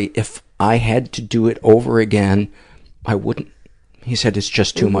 honestly, if I had to do it over again, I wouldn't. He said it's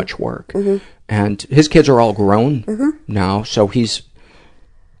just too much work. And his kids are all grown now, so he's,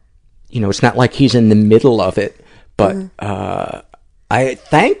 you know, it's not like he's in the middle of it, but I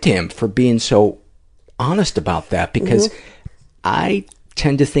thanked him for being so honest about that, because I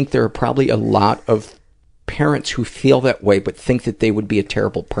tend to think there are probably a lot of parents who feel that way, but think that they would be a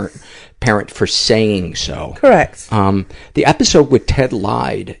terrible parent for saying so. Correct. The episode with Ted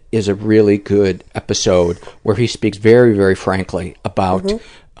Lyde is a really good episode where he speaks very, very frankly about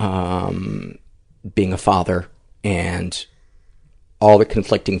being a father and all the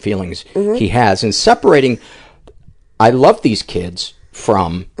conflicting feelings he has, and separating I love these kids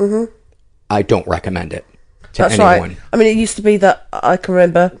from I don't recommend it to anyone. Right. I mean, it used to be that I can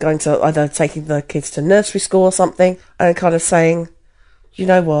remember going to either taking the kids to nursery school or something and kind of saying, you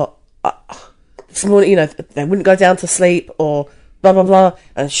know what, this morning, you know, they wouldn't go down to sleep or blah, blah, blah,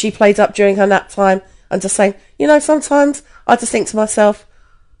 and she played up during her nap time, and just saying, you know, sometimes I just think to myself,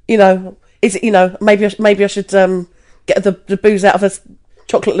 you know, is it, you know, maybe I should get the booze out of her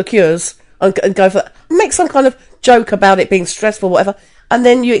chocolate liqueurs and go for that. Make some kind of joke about it being stressful, whatever. And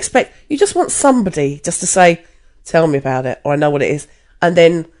then you just want somebody just to say, tell me about it, or I know what it is. And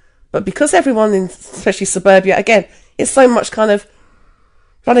then, but because everyone, especially suburbia, again, it's so much kind of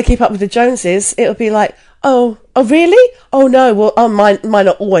trying to keep up with the Joneses, it'll be like, oh, really? Oh no, well, mine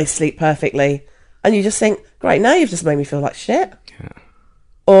not always sleep perfectly. And you just think, great, now you've just made me feel like shit. Yeah.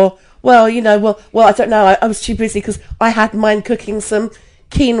 Or, well, you know, well, I don't know, I was too busy because I had mine cooking some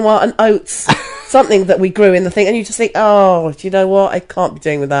quinoa and oats, something that we grew in the thing, and you just think, oh, do you know what? I can't be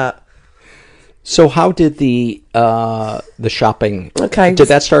doing with that. So how did the shopping... Okay. Did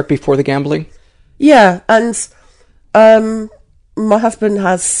that start before the gambling? Yeah, and my husband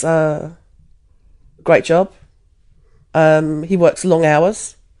has a great job. He works long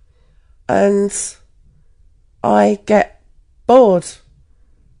hours, and I get bored.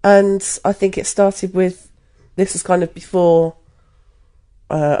 And I think it started with, this was kind of before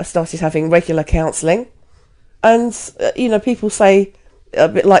I started having regular counselling. And, you know, people say a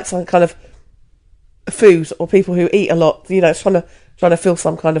bit like some kind of food, or people who eat a lot, you know, trying to fill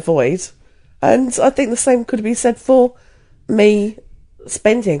some kind of void. And I think the same could be said for me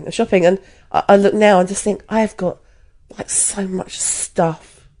spending and shopping. And I look now and just think, I have got like so much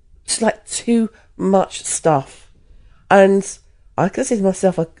stuff. It's like too much stuff. And I consider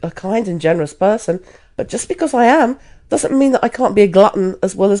myself a kind and generous person, but just because I am doesn't mean that I can't be a glutton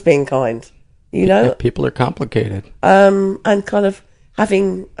as well as being kind. You know? Yeah, people are complicated. And kind of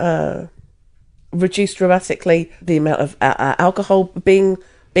having reduced dramatically the amount of alcohol, being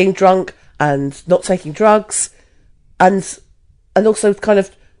drunk and not taking drugs, and also kind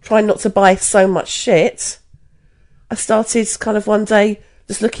of trying not to buy so much shit. I started kind of one day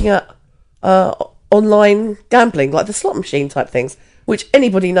just looking at online gambling, like the slot machine type things, which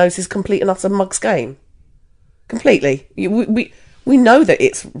anybody knows is complete and utter mug's game. Completely. We know that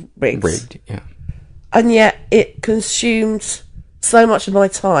it's rigged. Rigged, yeah. And yet it consumed so much of my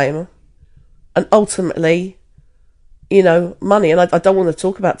time and ultimately, you know, money. And I don't want to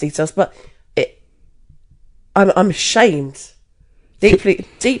talk about details, but I'm ashamed.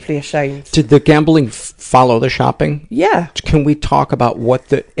 Deeply ashamed. Did the gambling follow the shopping? Yeah. Can we talk about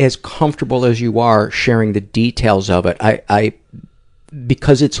as comfortable as you are sharing the details of it? I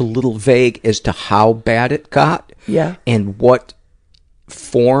because it's a little vague as to how bad it got. Yeah. And what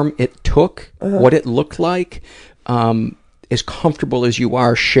form it took, what it looked like, as comfortable as you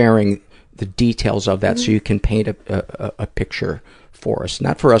are sharing the details of that, so you can paint a picture for us,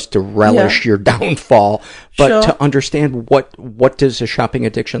 not for us to relish your downfall, but to understand what does a shopping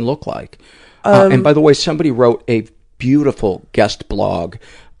addiction look like. And by the way, somebody wrote a beautiful guest blog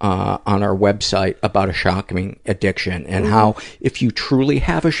on our website about a shopping addiction, and how if you truly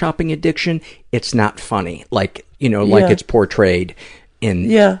have a shopping addiction, it's not funny, like it's portrayed in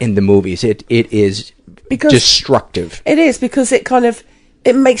the movies. It is destructive. It is, because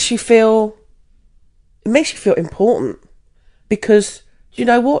it makes you feel important. Because you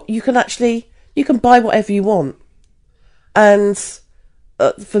know what, you can buy whatever you want. And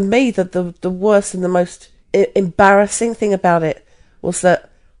for me, the worst and the most embarrassing thing about it was that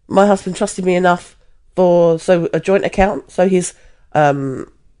my husband trusted me enough for a joint account, so his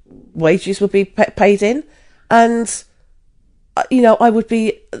wages would be paid in, and I would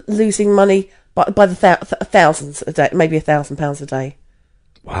be losing money by the thousands a day, maybe £1,000 a day.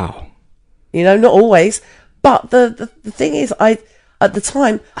 Wow. Not always, but the thing is, at the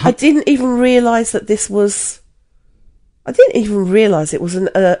time I didn't even realise that this was. I didn't even realise it was an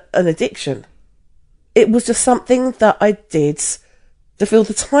addiction. It was just something that I did to fill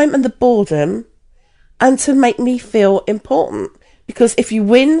the time and the boredom, and to make me feel important. Because if you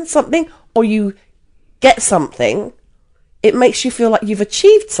win something or you get something, it makes you feel like you've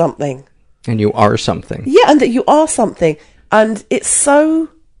achieved something. And you are something. Yeah, and that you are something. And it's so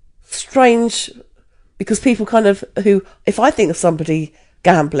strange, because people if I think of somebody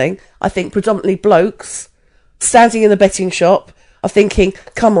gambling, I think predominantly blokes standing in the betting shop, are thinking,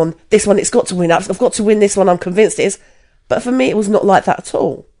 come on, this one, it's got to win. I've got to win this one, I'm convinced it is. But for me, it was not like that at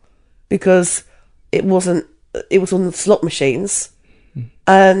all. Because it was on the slot machines,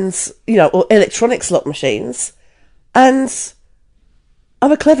 and, or electronic slot machines. And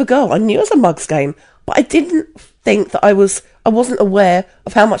I'm a clever girl. I knew it was a mug's game, but I didn't think that I wasn't aware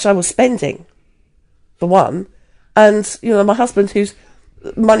of how much I was spending, for one. And, my husband, whose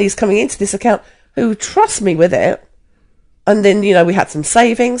money is coming into this account, who trusts me with it. And then, we had some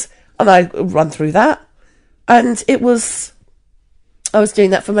savings, and I run through that. And I was doing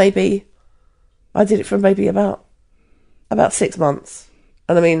that I did it for maybe about 6 months.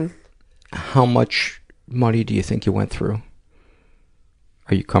 And I mean, how much money do you think you went through?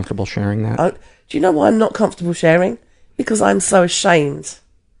 Are you comfortable sharing that? Do you know why I'm not comfortable sharing? Because I'm so ashamed.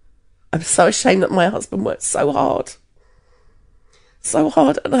 I'm so ashamed that my husband worked so hard. So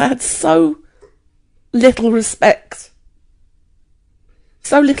hard, and I had so little respect.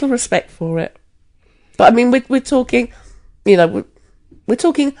 So little respect for it. But I mean, we're talking, we're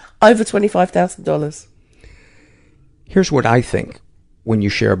talking over $25,000. Here's what I think when you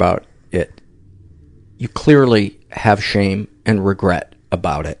share about it. You clearly have shame and regret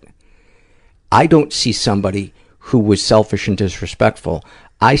about it. I don't see somebody who was selfish and disrespectful.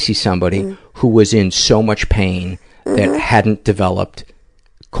 I see somebody who was in so much pain that hadn't developed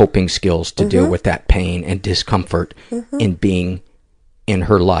coping skills to deal with that pain and discomfort in being in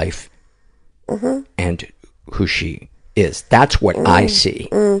her life and who she is. That's what I see.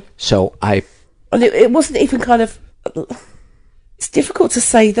 So and it wasn't even it's difficult to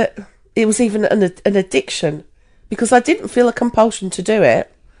say that it was even an addiction, because I didn't feel a compulsion to do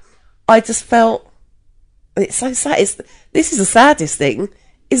it. I just felt, And it's so sad. This is the saddest thing,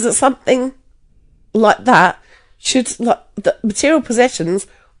 is that something like that should, like the material possessions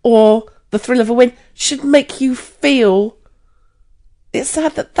or the thrill of a win, should make you feel. It's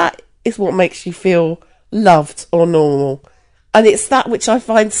sad that is what makes you feel loved or normal. And it's that which I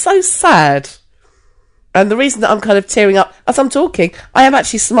find so sad. And the reason that I'm kind of tearing up as I'm talking, I am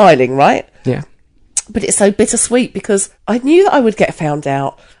actually smiling, right? Yeah. But it's so bittersweet because I knew that I would get found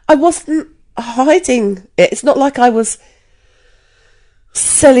out. I wasn't hiding it. It's not like I was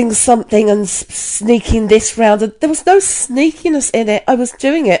selling something and sneaking this round. There was no sneakiness in it. I was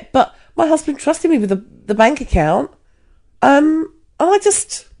doing it, but my husband trusted me with the bank account. And I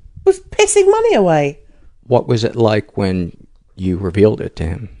just was pissing money away. What was it like when you revealed it to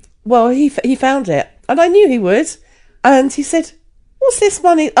him? Well, he found it, and I knew he would. And he said, "What's this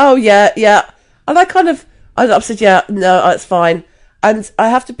money?" "Oh, yeah." And I said, "Yeah, no, it's fine." And I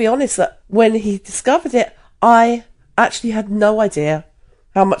have to be honest that when he discovered it, I actually had no idea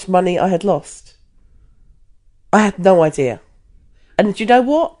how much money I had lost. I had no idea. And do you know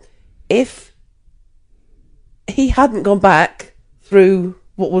what? If he hadn't gone back through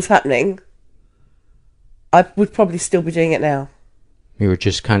what was happening, I would probably still be doing it now. You were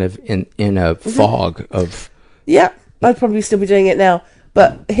just kind of in a fog of... Yeah, I'd probably still be doing it now.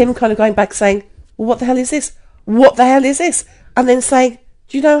 But him kind of going back saying, "Well, what the hell is this? What the hell is this?" And then saying,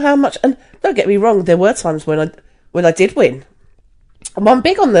 "Do you know how much..." And don't get me wrong, there were times when I did win. And I'm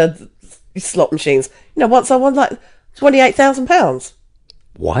big on the slot machines. You know, once I won like £28,000.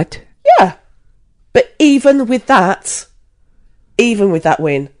 What? Yeah. But even with that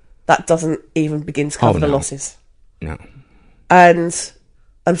win, that doesn't even begin to cover the losses. No. And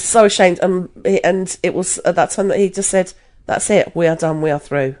I'm so ashamed. And it was at that time that he just said, "That's it. We are done. We are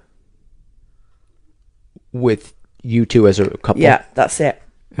through." With you two as a couple? Yeah, that's it.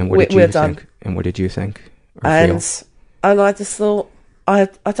 And what did you think? And what did you think? And I just thought, I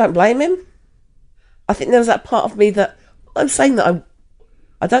don't blame him. I think there was that part of me that, I'm saying that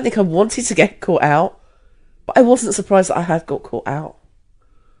I don't think I wanted to get caught out, but I wasn't surprised that I had got caught out.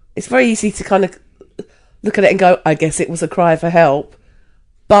 It's very easy to kind of look at it and go, I guess it was a cry for help.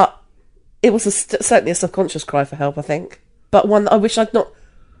 But it was certainly a subconscious cry for help, I think. But one that I wish I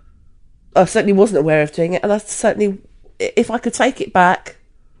certainly wasn't aware of doing it. And I certainly, if I could take it back,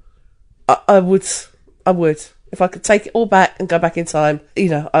 I would. If I could take it all back and go back in time, you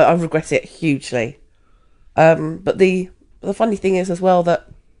know, I regret it hugely. But the funny thing is as well that,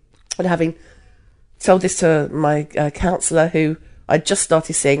 and having told this to my counsellor, who I just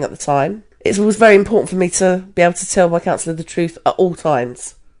started seeing at the time, it was very important for me to be able to tell my counsellor the truth at all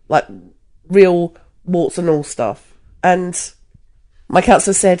times, like real warts and all stuff. And my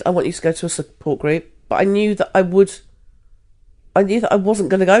counsellor said, "I want you to go to a support group," but I knew that I wasn't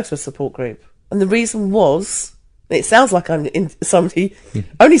going to go to a support group. And the reason was, it sounds like I'm in somebody,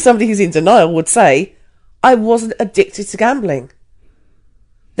 only somebody who's in denial would say, I wasn't addicted to gambling.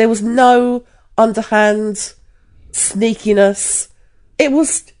 There was no underhand sneakiness. I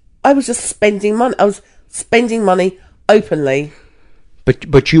was just spending money. I was spending money openly.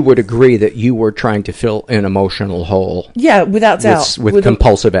 But you would agree that you were trying to fill an emotional hole. Yeah, without doubt. With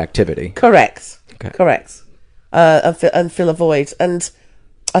compulsive activity. Correct. Okay. Correct. And fill a void. And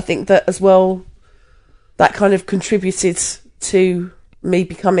I think that as well, that kind of contributed to me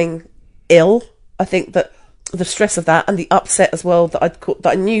becoming ill. I think that the stress of that and the upset as well that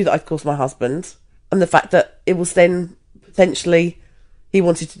I knew that I'd caused my husband, and the fact that it was then potentially he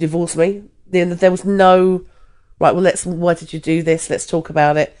wanted to divorce me. Then there was no, right, well, why did you do this? Let's talk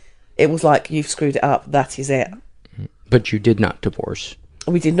about it. It was like, you've screwed it up. That is it. But you did not divorce.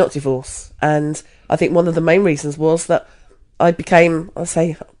 We did not divorce. And I think one of the main reasons was that I became,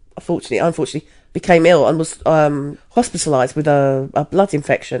 unfortunately, became ill and was hospitalised with a blood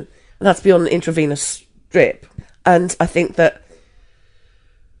infection and had to be on an intravenous drip. And I think that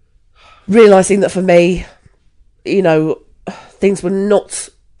realising that for me, you know, things were not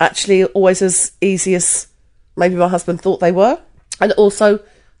actually always as easy as maybe my husband thought they were. And also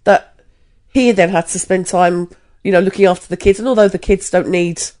that he then had to spend time, you know, looking after the kids. And although the kids don't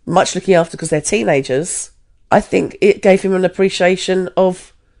need much looking after because they're teenagers, I think it gave him an appreciation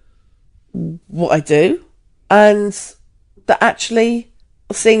of what I do. And that actually,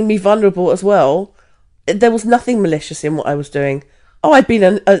 seeing me vulnerable as well, there was nothing malicious in what I was doing. Oh, I'd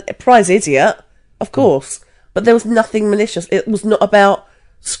been a prize idiot, of course, but there was nothing malicious. It was not about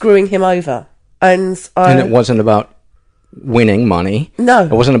screwing him over. And it wasn't about winning money. No.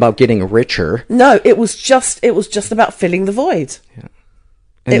 It wasn't about getting richer. No, it was just about filling the void. Yeah.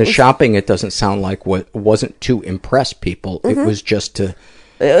 And shopping, it doesn't sound like wasn't to impress people. Mm-hmm. It was just to...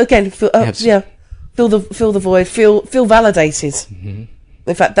 Again, fill the void, feel validated. Mm-hmm.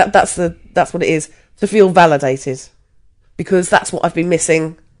 In fact, that's what it is, to feel validated, because that's what I've been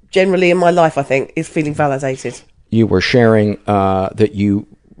missing generally in my life. I think is feeling validated. You were sharing that you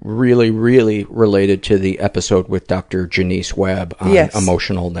really, really related to the episode with Dr. Janice Webb on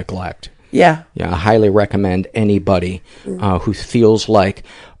emotional neglect. Yeah. Yeah, I highly recommend anybody who feels like,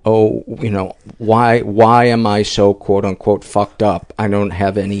 oh, you know, why am I so quote unquote fucked up? I don't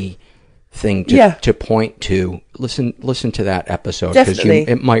have anything to point to. Listen to that episode, because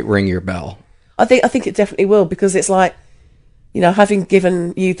it might ring your bell. I think it definitely will, because it's like, you know, having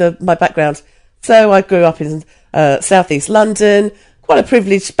given you my background. So I grew up in southeast London, quite a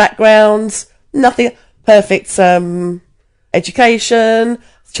privileged background, nothing perfect education,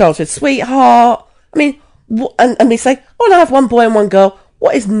 childhood sweetheart. I mean, and we say, oh, and I have one boy and one girl.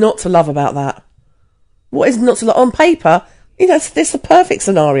 What is not to love about that? What is not to love? On paper, you know, it's the perfect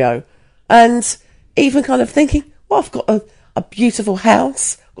scenario. And even kind of thinking, well, I've got a beautiful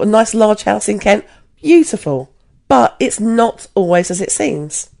house, got a nice large house in Kent, beautiful. But it's not always as it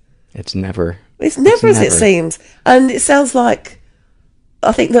seems. It's never as it seems. And it sounds like,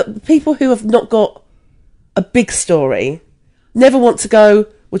 I think that people who have not got a big story never want to go,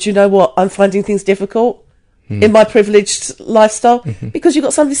 well, do you know what, I'm finding things difficult in my privileged lifestyle. Mm-hmm. Because you've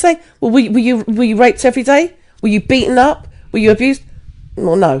got somebody saying, well, were you raped every day? Were you beaten up? Were you abused?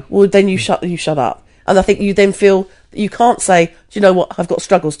 Well, no. Well, then you shut up. And I think you then feel that you can't say, do you know what, I've got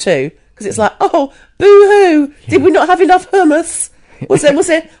struggles too. Because it's like, oh, boo-hoo, did we not have enough hummus? Was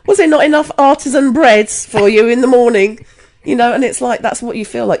there not enough artisan breads for you in the morning? You know, and it's like, that's what you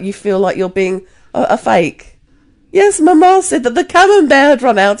feel like. You feel like you're being a fake. Yes, Mama said that the camembert had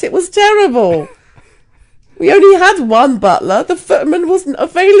run out. It was terrible. We only had one butler. The footman wasn't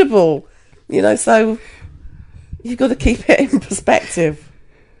available. You know, so you've got to keep it in perspective.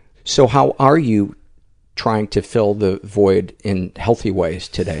 So how are you trying to fill the void in healthy ways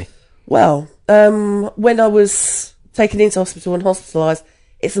today? Well, when I was taken into hospital and hospitalised,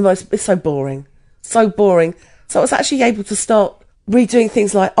 it's so boring. So boring. So I was actually able to start redoing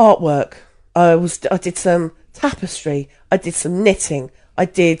things like artwork. I did some tapestry, I did some knitting, I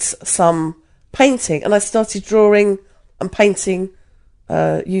did some painting, and I started drawing and painting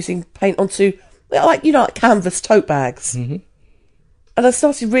using paint onto, like canvas tote bags. Mm-hmm. And I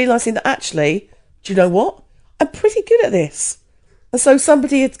started realising that actually, do you know what? I'm pretty good at this. And so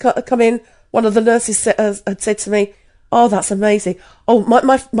somebody had come in, one of the nurses had said to me, oh, that's amazing. Oh,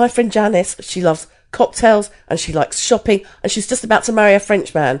 my friend Janice, she loves cocktails and she likes shopping and she's just about to marry a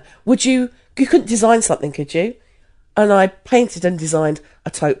French man. You couldn't design something, could you? And I painted and designed a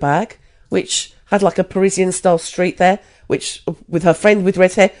tote bag, which had like a Parisian style street there, which with her friend with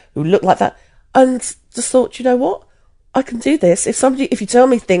red hair who looked like that. And just thought, you know what? I can do this. If you tell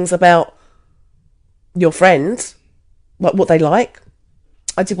me things about your friends, like what they like.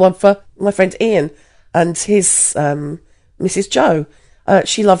 I did one for my friend Ian and his Mrs. Joe.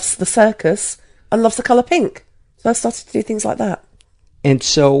 She loves the circus and loves the colour pink. So I started to do things like that. And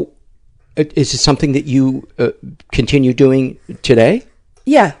so, is it something that you continue doing today?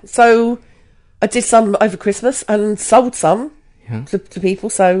 Yeah. So I did some over Christmas and sold some to people.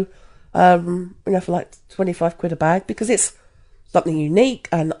 So, for like 25 quid a bag, because it's something unique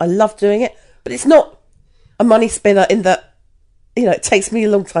and I love doing it. But it's not a money spinner in that, it takes me a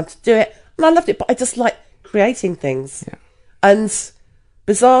long time to do it. And I loved it, but I just like creating things. Yeah. And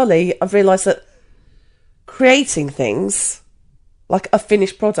bizarrely, I've realised that creating things, like a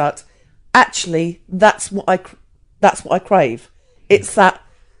finished product, actually, that's what I crave. It's that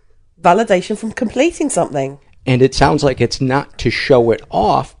validation from completing something. And it sounds like it's not to show it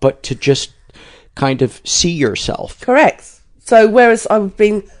off, but to just kind of see yourself. Correct. So whereas I've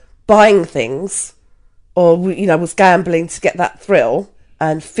been buying things, or was gambling to get that thrill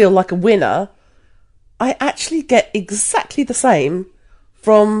and feel like a winner, I actually get exactly the same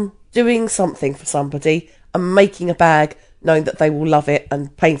from doing something for somebody and making a bag, knowing that they will love it,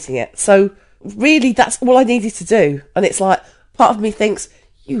 and painting it. So really, that's all I needed to do. And it's like, part of me thinks,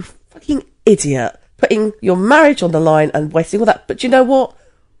 you fucking idiot, putting your marriage on the line and wasting all that. But you know what?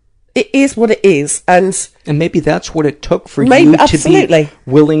 It is what it is. And maybe that's what it took for you to be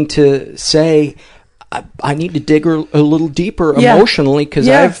willing to say, I need to dig a little deeper emotionally, because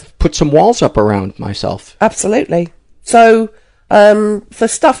I've put some walls up around myself. Absolutely. So for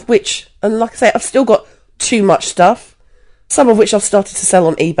stuff which, and like I say, I've still got too much stuff, some of which I've started to sell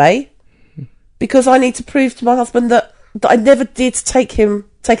on eBay, because I need to prove to my husband that I never did take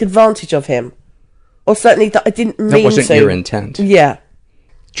advantage of him, or certainly that I didn't mean to. That wasn't your intent. Yeah.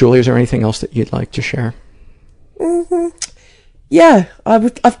 Julie, is there anything else that you'd like to share? Mm-hmm. Yeah,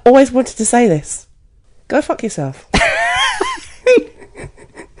 I've always wanted to say this. Go fuck yourself.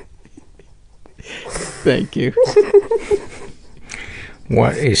 Thank you.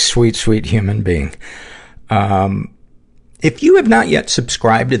 What a sweet, sweet human being. If you have not yet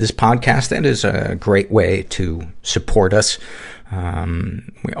subscribed to this podcast, that is a great way to support us.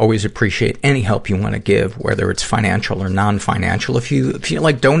 We always appreciate any help you want to give, whether it's financial or non-financial. If you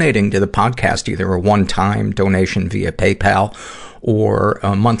like donating to the podcast, either a one-time donation via PayPal or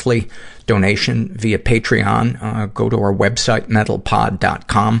a monthly donation via Patreon, go to our website,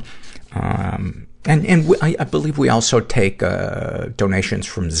 mentalpod.com. I believe we also take donations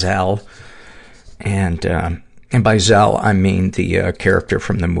from Zelle, and by Zelle I mean the character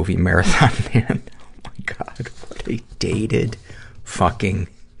from the movie Marathon Man. Oh my God, what a dated fucking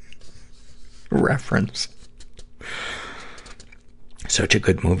reference. Such a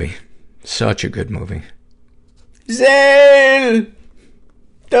good movie. Such a good movie. Zelle!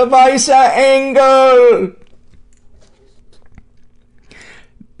 The weißer Engel!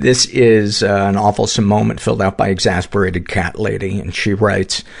 This is an awfulsome moment filled out by Exasperated Cat Lady, and she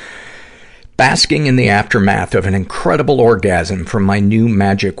writes, basking in the aftermath of an incredible orgasm from my new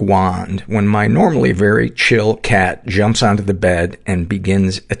magic wand, when my normally very chill cat jumps onto the bed and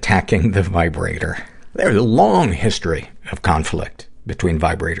begins attacking the vibrator. There's a long history of conflict between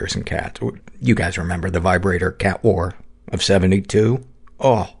vibrators and cats. You guys remember the vibrator cat war of 72?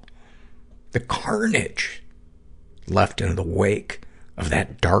 Oh, the carnage left in the wake of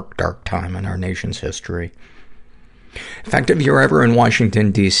that dark, dark time in our nation's history. In fact, if you're ever in Washington,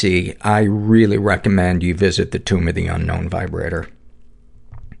 D.C., I really recommend you visit the Tomb of the Unknown vibrator.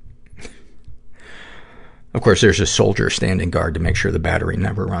 Of course, there's a soldier standing guard to make sure the battery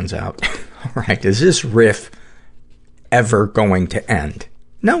never runs out. All right, is this riff ever going to end?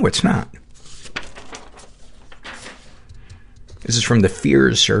 No, it's not. This is from the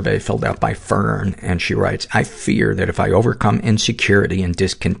Fears survey filled out by Fern, and she writes, I fear that if I overcome insecurity and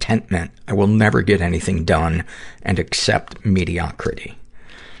discontentment, I will never get anything done and accept mediocrity.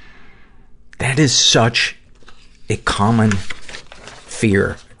 That is such a common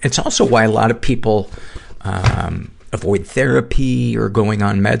fear. It's also why a lot of people avoid therapy or going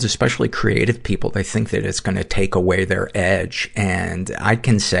on meds, especially creative people. They think that it's going to take away their edge. And I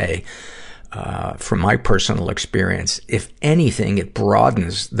can say, from my personal experience, if anything, it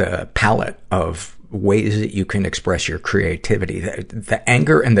broadens the palette of ways that you can express your creativity. The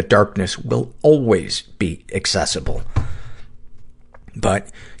anger and the darkness will always be accessible. But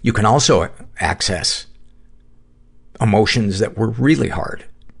you can also access emotions that were really hard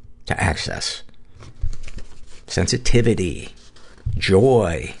to access. Sensitivity,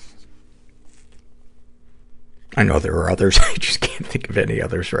 joy. I know there are others. I just can't think of any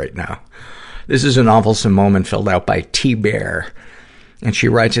others right now. This is an awfulsome moment filled out by T-Bear. And she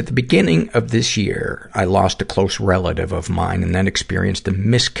writes, at the beginning of this year, I lost a close relative of mine and then experienced a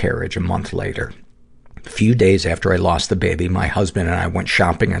miscarriage a month later. A few days after I lost the baby, my husband and I went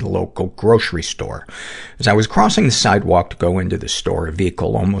shopping at a local grocery store. As I was crossing the sidewalk to go into the store, a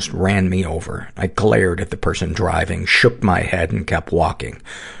vehicle almost ran me over. I glared at the person driving, shook my head, and kept walking.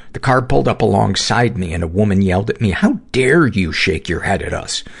 The car pulled up alongside me, and a woman yelled at me, how dare you shake your head at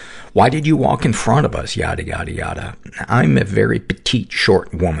us? Why did you walk in front of us? Yada, yada, yada. I'm a very petite,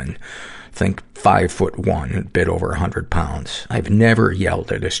 short woman. Think 5'1", a bit over 100 pounds. I've never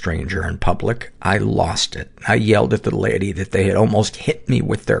yelled at a stranger in public. I lost it. I yelled at the lady that they had almost hit me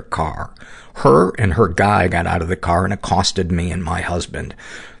with their car. Her and her guy got out of the car and accosted me and my husband.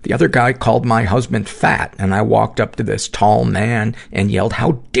 The other guy called my husband fat, and I walked up to this tall man and yelled,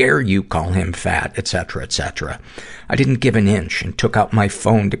 how dare you call him fat, etc., etc. I didn't give an inch and took out my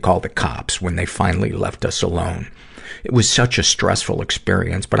phone to call the cops when they finally left us alone. It was such a stressful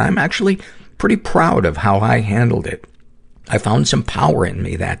experience, but I'm actually pretty proud of how I handled it. I found some power in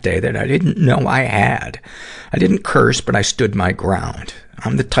me that day that I didn't know I had. I didn't curse, but I stood my ground.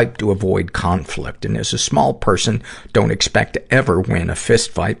 I'm the type to avoid conflict, and as a small person, don't expect to ever win a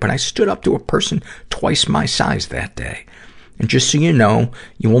fist fight, but I stood up to a person twice my size that day. And just so you know,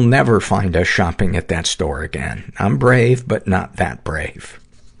 you will never find us shopping at that store again. I'm brave, but not that brave.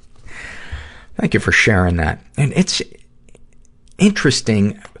 Thank you for sharing that. And it's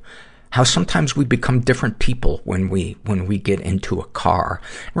interesting how sometimes we become different people when we get into a car.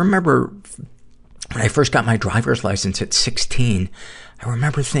 I remember when I first got my driver's license at 16, I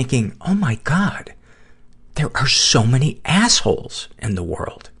remember thinking, oh my God, there are so many assholes in the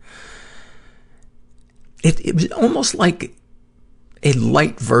world. It was almost like a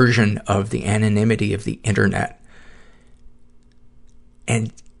light version of the anonymity of the internet.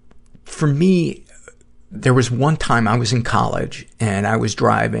 And for me, there was one time I was in college and I was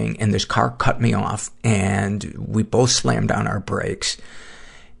driving and this car cut me off and we both slammed down our brakes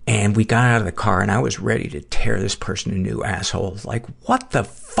and we got out of the car and I was ready to tear this person a new asshole. Like, what the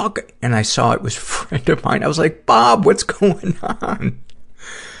fuck? And I saw it was a friend of mine. I was like, Bob, what's going on?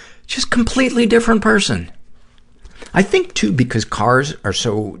 Just completely different person. I think too, because cars are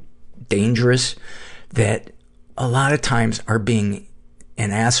so dangerous that a lot of times our being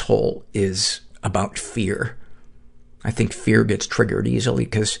an asshole is about fear. I think fear gets triggered easily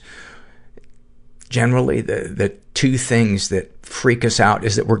because generally the two things that freak us out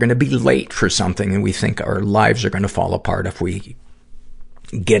is that we're going to be late for something and we think our lives are going to fall apart if we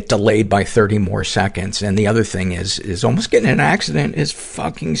get delayed by 30 more seconds. And the other thing is almost getting in an accident is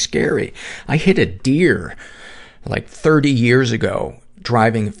fucking scary. I hit a deer like 30 years ago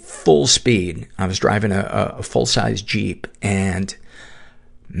driving full speed. I was driving a full-size Jeep and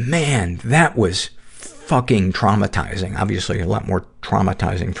man, that was fucking traumatizing. Obviously a lot more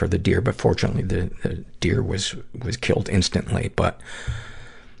traumatizing for the deer, but fortunately the deer was killed instantly. But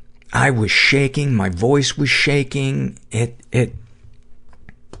I was shaking, my voice was shaking. It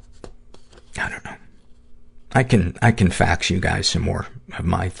I don't know. I can fax you guys some more of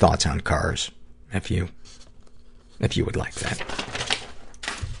my thoughts on cars if you would like that.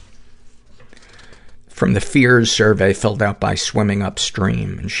 From the fears survey filled out by Swimming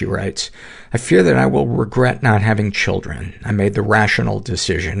Upstream, and she writes, I fear that I will regret not having children. I made the rational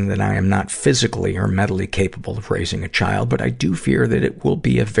decision that I am not physically or mentally capable of raising a child, but I do fear that it will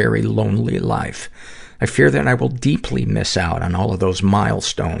be a very lonely life. I fear that I will deeply miss out on all of those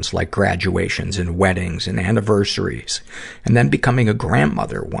milestones like graduations and weddings and anniversaries, and then becoming a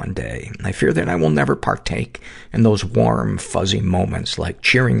grandmother one day. I fear that I will never partake in those warm, fuzzy moments like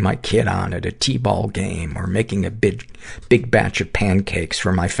cheering my kid on at a t-ball game or making a big batch of pancakes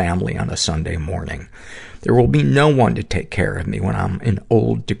for my family on a Sunday morning. There will be no one to take care of me when I'm an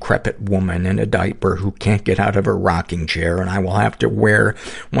old, decrepit woman in a diaper who can't get out of her rocking chair, and I will have to wear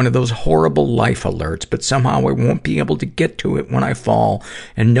one of those horrible life alerts, but somehow I won't be able to get to it when I fall,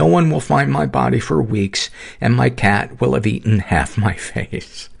 and no one will find my body for weeks, and my cat will have eaten half my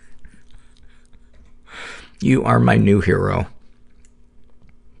face. You are my new hero.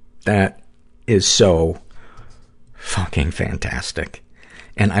 That is so fucking fantastic.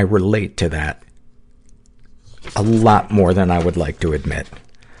 And I relate to that a lot more than I would like to admit.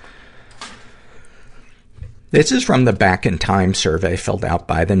 This is from the Back in Time survey filled out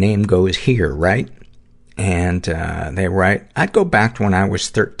by The Name Goes Here, right? And they write, I'd go back to when I was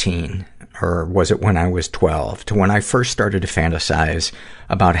 13, or was it when I was 12, to when I first started to fantasize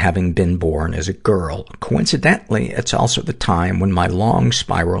about having been born as a girl. Coincidentally, it's also the time when my long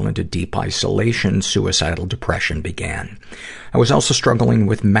spiral into deep isolation, suicidal depression began. I was also struggling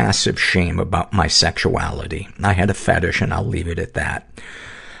with massive shame about my sexuality. I had a fetish, and I'll leave it at that.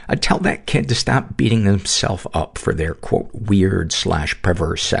 I'd tell that kid to stop beating themselves up for their, quote,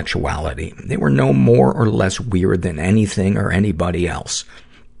 weird/perverse sexuality. They were no more or less weird than anything or anybody else.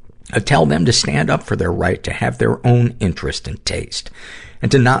 I'd tell them to stand up for their right to have their own interest and taste, and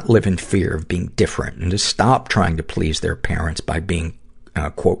to not live in fear of being different, and to stop trying to please their parents by being,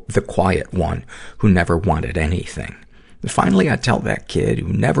 quote, the quiet one who never wanted anything. And finally, I'd tell that kid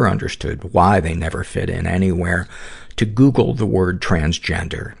who never understood why they never fit in anywhere to Google the word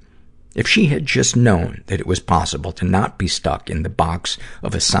transgender. If she had just known that it was possible to not be stuck in the box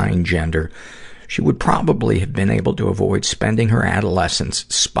of assigned gender, she would probably have been able to avoid spending her adolescence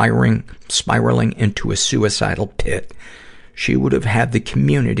spiraling into a suicidal pit. She would have had the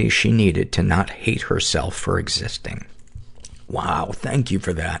community she needed to not hate herself for existing. Wow, thank you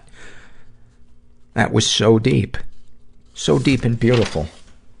for that. That was so deep. So deep and beautiful.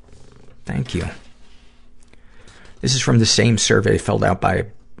 Thank you. This is from the same survey filled out by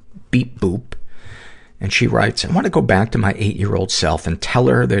Beep Boop. And she writes, I want to go back to my 8-year-old self and tell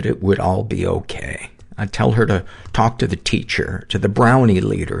her that it would all be okay. I'd tell her to talk to the teacher, to the brownie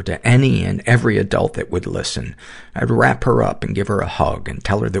leader, to any and every adult that would listen. I'd wrap her up and give her a hug and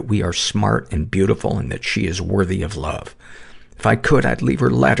tell her that we are smart and beautiful and that she is worthy of love. If I could, I'd leave her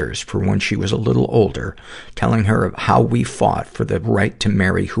letters for when she was a little older, telling her of how we fought for the right to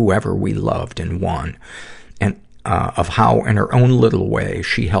marry whoever we loved and won, and of how, in her own little way,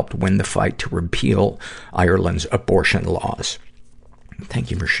 she helped win the fight to repeal Ireland's abortion laws.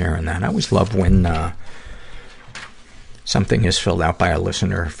 Thank you for sharing that. I always love when something is filled out by a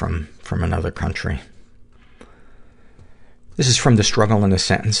listener from another country. This is from The Struggle in a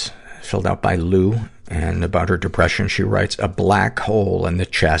Sentence, filled out by Lou. And about her depression, she writes, a black hole in the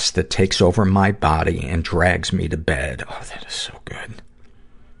chest that takes over my body and drags me to bed. Oh, that is so good.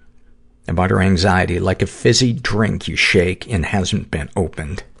 about her anxiety like a fizzy drink you shake and hasn't been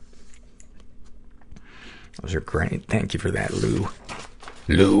opened. Those are great. Thank you for that, Lou.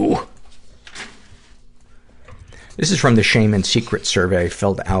 Lou. This is from the Shame and Secret survey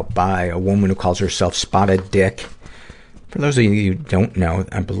filled out by a woman who calls herself Spotted Dick. For those of you who don't know,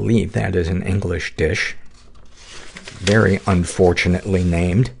 I believe that is an English dish. Very unfortunately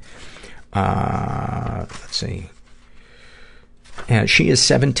named. Let's see. She is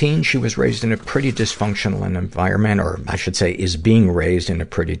 17. She was raised in a pretty dysfunctional environment, or I should say is being raised in a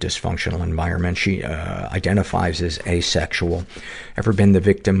pretty dysfunctional environment. She identifies as asexual. Ever been the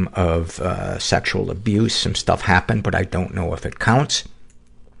victim of sexual abuse? Some stuff happened, but I don't know if it counts.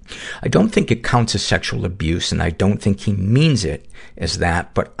 I don't think it counts as sexual abuse, and I don't think he means it as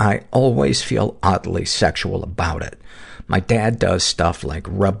that, but I always feel oddly sexual about it. My dad does stuff like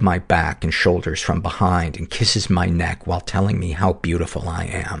rub my back and shoulders from behind and kisses my neck while telling me how beautiful I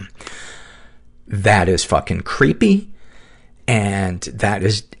am. That is fucking creepy, and that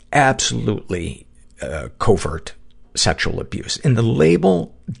is absolutely covert sexual abuse. And the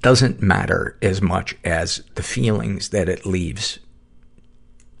label doesn't matter as much as the feelings that it leaves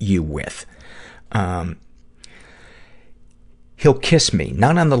you with. He'll kiss me,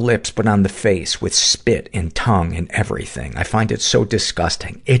 not on the lips, but on the face, with spit and tongue and everything. I find it so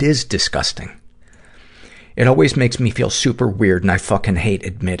disgusting. It is disgusting. It always makes me feel super weird, and I fucking hate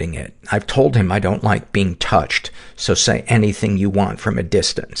admitting it. I've told him I don't like being touched, so say anything you want from a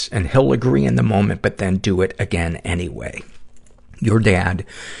distance. And he'll agree in the moment, but then do it again anyway. Your dad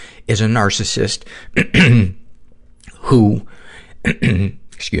is a narcissist who,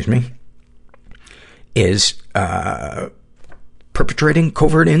 excuse me, is, perpetrating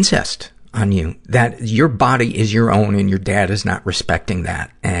covert incest on you. That your body is your own and your dad is not respecting that.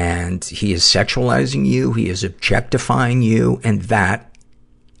 And he is sexualizing you, he is objectifying you, and that,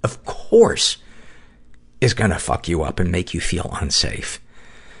 of course, is gonna fuck you up and make you feel unsafe.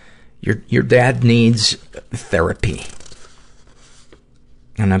 Your dad needs therapy.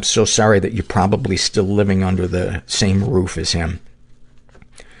 And I'm so sorry that you're probably still living under the same roof as him.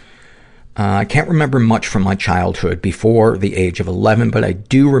 I can't remember much from my childhood before the age of 11, but I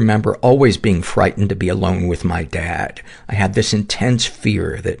do remember always being frightened to be alone with my dad. I had this intense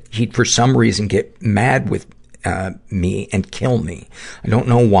fear that he'd for some reason get mad with me and kill me. I don't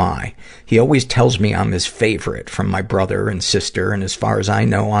know why. He always tells me I'm his favorite from my brother and sister, and as far as I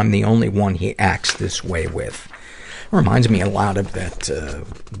know, I'm the only one he acts this way with. It reminds me a lot of that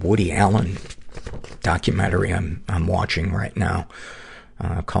Woody Allen documentary I'm watching right now,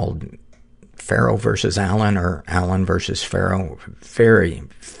 called Pharaoh versus Allen, or Allen versus Pharaoh. Very,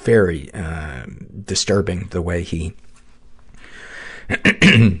 very disturbing the way he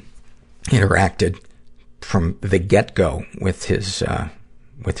interacted from the get-go with his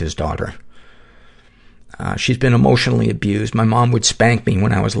daughter. She's been emotionally abused. My mom would spank me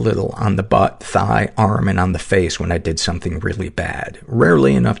when I was little on the butt, thigh, arm, and on the face when I did something really bad.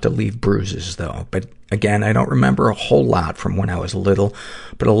 Rarely enough to leave bruises, though. But again, I don't remember a whole lot from when I was little,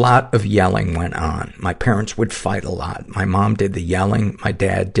 but a lot of yelling went on. My parents would fight a lot. My mom did the yelling. My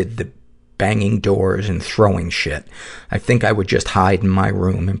dad did the banging doors and throwing shit. I think I would just hide in my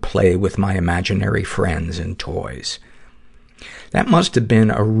room and play with my imaginary friends and toys. That must have been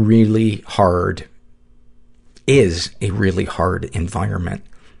is a really hard environment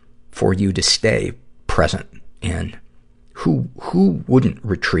for you to stay present in. Who wouldn't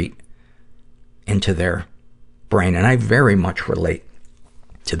retreat into their brain? And I very much relate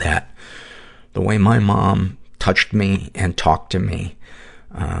to that. The way my mom touched me and talked to me,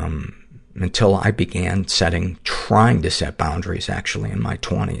 until I began trying to set boundaries actually in my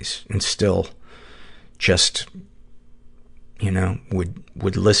 20s, and still just,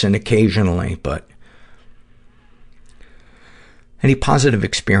 would listen occasionally, but any positive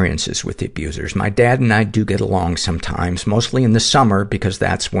experiences with the abusers? My dad and I do get along sometimes, mostly in the summer because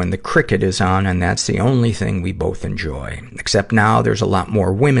that's when the cricket is on and that's the only thing we both enjoy. Except now there's a lot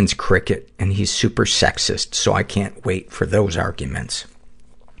more women's cricket and he's super sexist, so I can't wait for those arguments.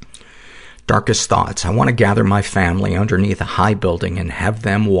 Darkest thoughts. I want to gather my family underneath a high building and have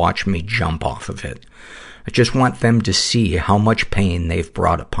them watch me jump off of it. I just want them to see how much pain they've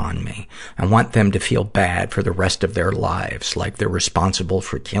brought upon me. I want them to feel bad for the rest of their lives, like they're responsible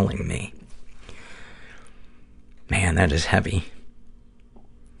for killing me. Man, that is heavy.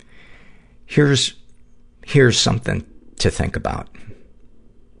 Here's something to think about.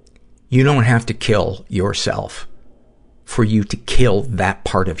 You don't have to kill yourself for you to kill that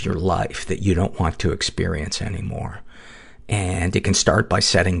part of your life that you don't want to experience anymore. And it can start by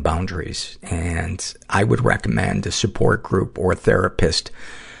setting boundaries. And I would recommend a support group or a therapist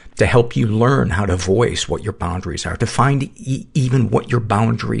to help you learn how to voice what your boundaries are, to find even what your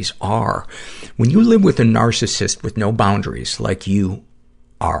boundaries are. When you live with a narcissist with no boundaries, like you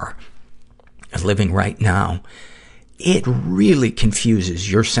are living right now, it really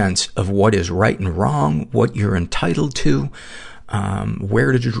confuses your sense of what is right and wrong, what you're entitled to,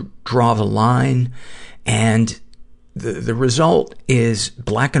 where to draw the line. And the result is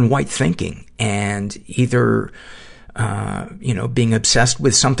black and white thinking, and either being obsessed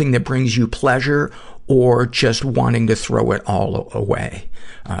with something that brings you pleasure or just wanting to throw it all away.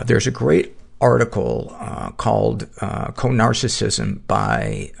 There's a great article called Co-Narcissism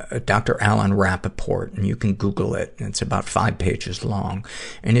by Dr. Alan Rappaport, and you can Google it. It's about 5 pages long,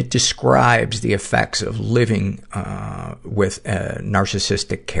 and it describes the effects of living with a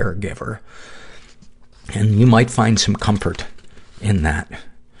narcissistic caregiver. And you might find some comfort in that.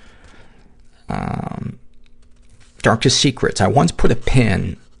 Darkest secrets. I once put a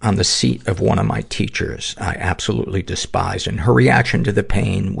pin on the seat of one of my teachers I absolutely despised, and her reaction to the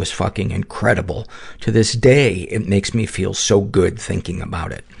pain was fucking incredible. To this day, it makes me feel so good thinking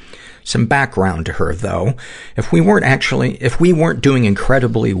about it. Some background to her, though. If we weren't doing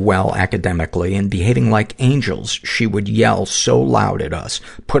incredibly well academically and behaving like angels, she would yell so loud at us,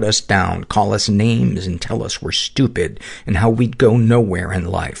 put us down, call us names, and tell us we're stupid and how we'd go nowhere in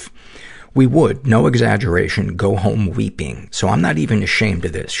life. We would, no exaggeration, go home weeping. So I'm not even ashamed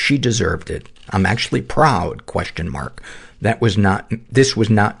of this. She deserved it. I'm actually proud, ? This was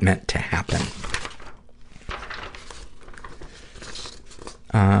not meant to happen.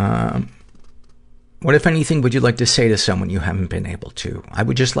 What, if anything, would you like to say to someone you haven't been able to? I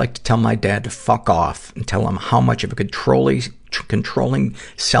would just like to tell my dad to fuck off and tell him how much of a controlling,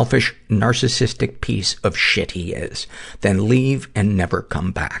 selfish, narcissistic piece of shit he is. Then leave and never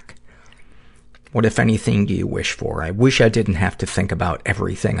come back. What, if anything, do you wish for? I wish I didn't have to think about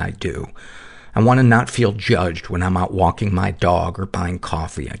everything I do. I want to not feel judged when I'm out walking my dog or buying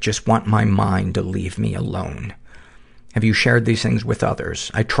coffee. I just want my mind to leave me alone. Have you shared these things with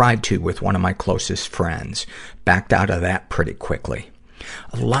others? I tried to with one of my closest friends. Backed out of that pretty quickly.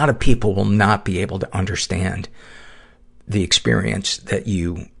 A lot of people will not be able to understand the experience that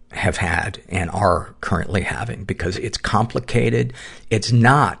you have had and are currently having, because it's complicated. It's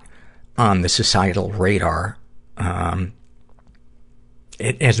not on the societal radar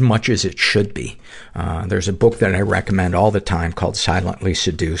as much as it should be. There's a book that I recommend all the time called Silently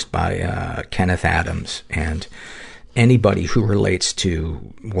Seduced by Kenneth Adams, and anybody who relates to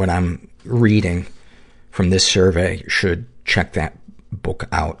what I'm reading from this survey should check that book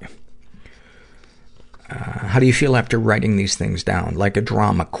out. How do you feel after writing these things down? Like a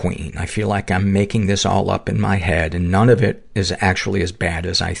drama queen. I feel like I'm making this all up in my head, and none of it is actually as bad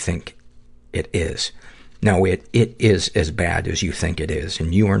as I think it is. No, it is as bad as you think it is,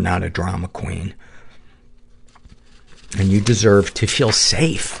 and you are not a drama queen. And you deserve to feel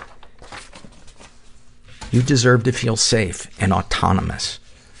safe. You deserve to feel safe and autonomous.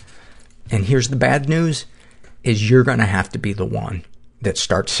 And here's the bad news, is you're gonna have to be the one that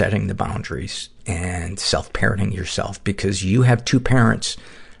starts setting the boundaries and self-parenting yourself, because you have 2 parents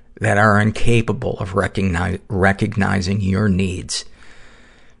that are incapable of recognizing your needs.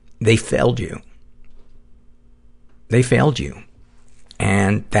 They failed you. They failed you.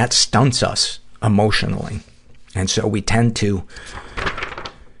 And that stunts us emotionally. And so we tend to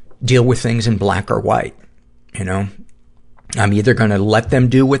deal with things in black or white. You know, I'm either going to let them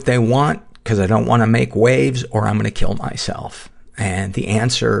do what they want because I don't want to make waves, or I'm going to kill myself. And the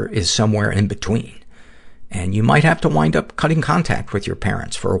answer is somewhere in between. And you might have to wind up cutting contact with your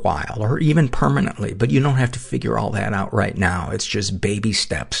parents for a while, or even permanently, but you don't have to figure all that out right now. It's just baby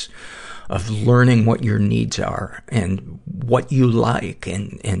steps of learning what your needs are and what you like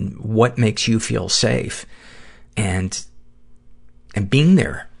and what makes you feel safe, and being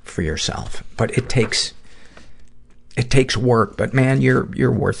there for yourself. But it takes work, but man,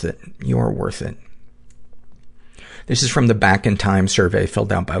 you're worth it. You're worth it. This is from the Back in Time survey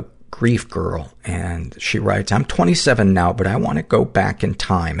filled out by Grief Girl, and she writes, I'm 27 now, but I want to go back in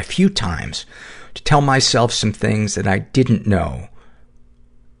time a few times to tell myself some things that I didn't know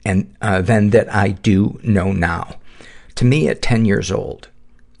and then that I do know now. To me, at 10 years old,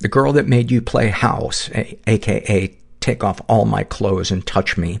 the girl that made you play house, aka take off all my clothes and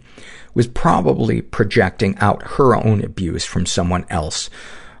touch me, was probably projecting out her own abuse from someone else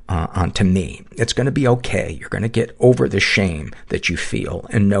onto me. It's going to be okay. You're going to get over the shame that you feel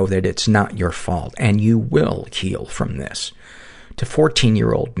and know that it's not your fault, and you will heal from this. To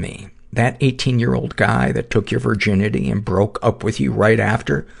 14-year-old me, that 18-year-old guy that took your virginity and broke up with you right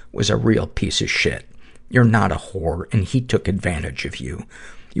after was a real piece of shit. You're not a whore, and he took advantage of you.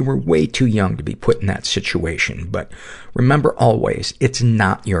 You were way too young to be put in that situation, but remember always, it's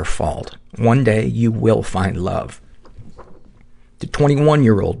not your fault. One day, you will find love. To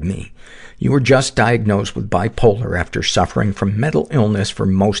 21-year-old me, you were just diagnosed with bipolar after suffering from mental illness for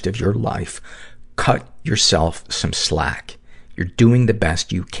most of your life. Cut yourself some slack. You're doing the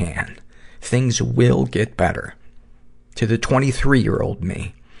best you can. Things will get better. To the 23-year-old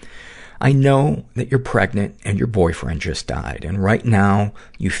me, I know that you're pregnant and your boyfriend just died, and right now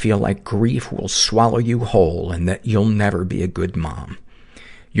you feel like grief will swallow you whole and that you'll never be a good mom.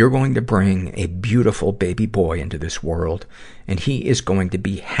 You're going to bring a beautiful baby boy into this world, and he is going to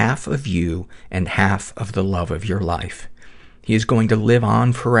be half of you and half of the love of your life. He is going to live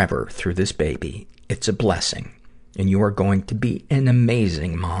on forever through this baby. It's a blessing, and you are going to be an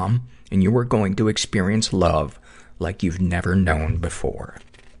amazing mom, and you are going to experience love like you've never known before.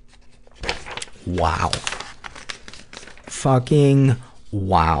 Wow. Fucking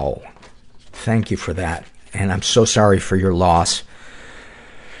wow. Thank you for that. And I'm so sorry for your loss.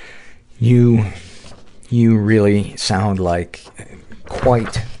 You really sound like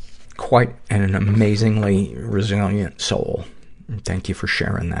quite an amazingly resilient soul. Thank you for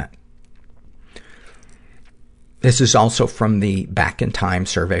sharing that. This is also from the Back in Time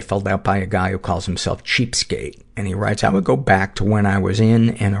survey filled out by a guy who calls himself Cheapskate. And he writes, I would go back to when I was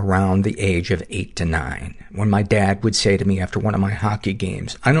in and around the age of 8 to 9. When my dad would say to me after one of my hockey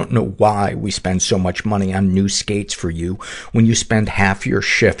games, I don't know why we spend so much money on new skates for you when you spend half your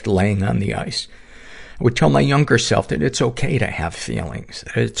shift laying on the ice. I would tell my younger self that it's okay to have feelings,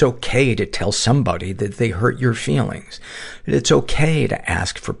 that it's okay to tell somebody that they hurt your feelings, that it's okay to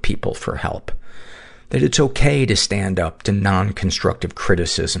ask for people for help, that it's okay to stand up to non-constructive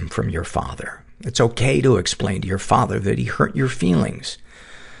criticism from your father. It's okay to explain to your father that he hurt your feelings.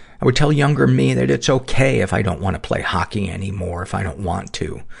 I would tell younger me that it's okay if I don't want to play hockey anymore, if I don't want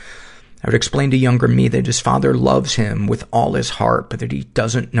to. I would explain to younger me that his father loves him with all his heart, but that he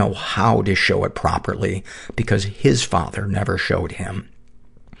doesn't know how to show it properly because his father never showed him.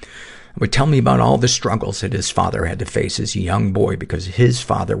 I would tell me about all the struggles that his father had to face as a young boy because his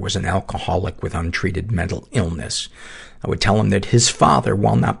father was an alcoholic with untreated mental illness. I would tell him that his father,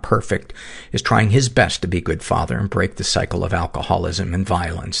 while not perfect, is trying his best to be a good father and break the cycle of alcoholism and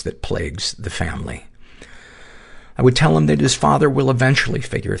violence that plagues the family. I would tell him that his father will eventually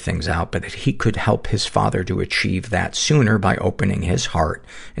figure things out, but that he could help his father to achieve that sooner by opening his heart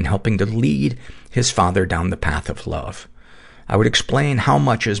and helping to lead his father down the path of love. I would explain how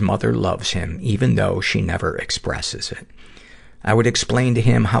much his mother loves him, even though she never expresses it. I would explain to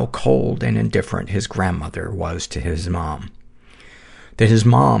him how cold and indifferent his grandmother was to his mom. That his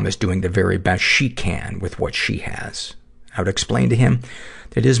mom is doing the very best she can with what she has. I would explain to him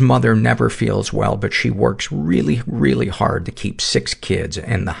that his mother never feels well, but she works really, really hard to keep 6 kids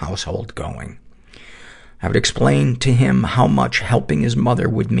and the household going. I would explain to him how much helping his mother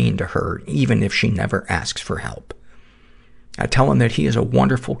would mean to her, even if she never asks for help. I tell him that he is a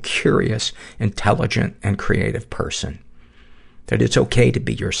wonderful, curious, intelligent, and creative person. That it's okay to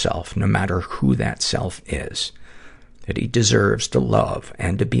be yourself, no matter who that self is. That he deserves to love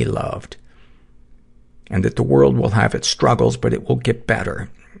and to be loved. And that the world will have its struggles, but it will get better.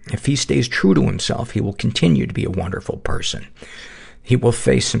 If he stays true to himself, he will continue to be a wonderful person. He will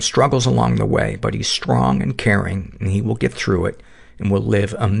face some struggles along the way, but he's strong and caring, and he will get through it and will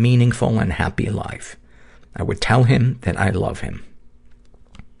live a meaningful and happy life. I would tell him that I love him.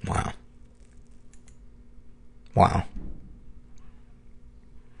 Wow. Wow.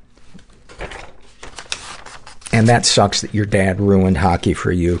 And that sucks that your dad ruined hockey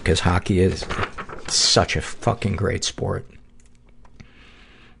for you, because hockey is such a fucking great sport.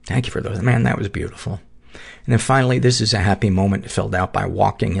 Thank you for those. Man, that was beautiful. And then finally, this is a happy moment filled out by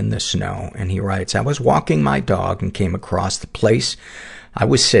Walking in the Snow. And he writes, I was walking my dog and came across the place I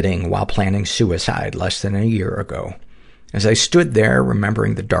was sitting while planning suicide less than a year ago. As I stood there,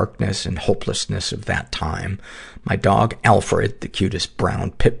 remembering the darkness and hopelessness of that time, my dog Alfred, the cutest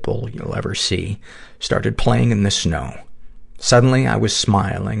brown pit bull you'll ever see, started playing in the snow. Suddenly, I was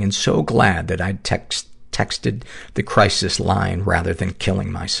smiling and so glad that I'd texted the crisis line rather than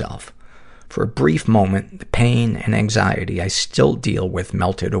killing myself. For a brief moment, the pain and anxiety I still deal with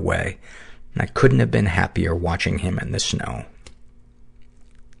melted away, and I couldn't have been happier watching him in the snow.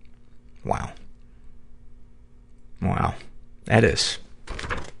 Wow. Wow. That is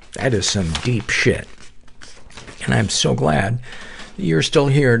some deep shit. And I'm so glad that you're still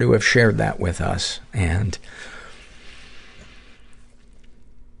here to have shared that with us. And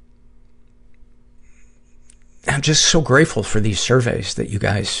I'm just so grateful for these surveys that you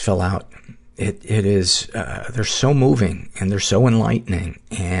guys fill out. it is, they're so moving and they're so enlightening,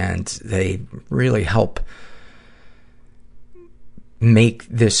 and they really help make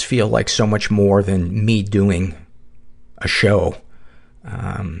this feel like so much more than me doing a show.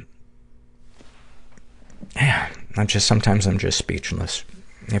 Sometimes I'm just speechless.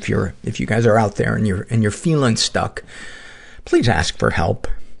 If you guys are out there and you're feeling stuck, please ask for help.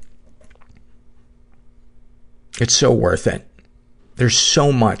 It's so worth it. There's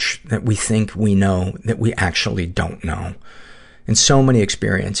so much that we think we know that we actually don't know. And so many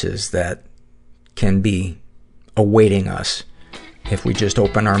experiences that can be awaiting us if we just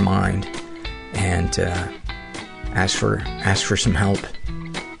open our mind and ask for some help.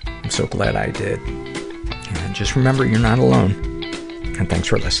 I'm so glad I did. And just remember, you're not alone. And thanks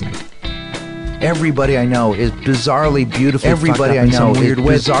for listening. Everybody I know is bizarrely beautifully fucked up in some weird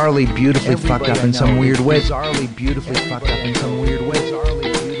way. Bizarrely beautifully fucked up in some weird way. Bizarrely beautifully fucked up in some weird way.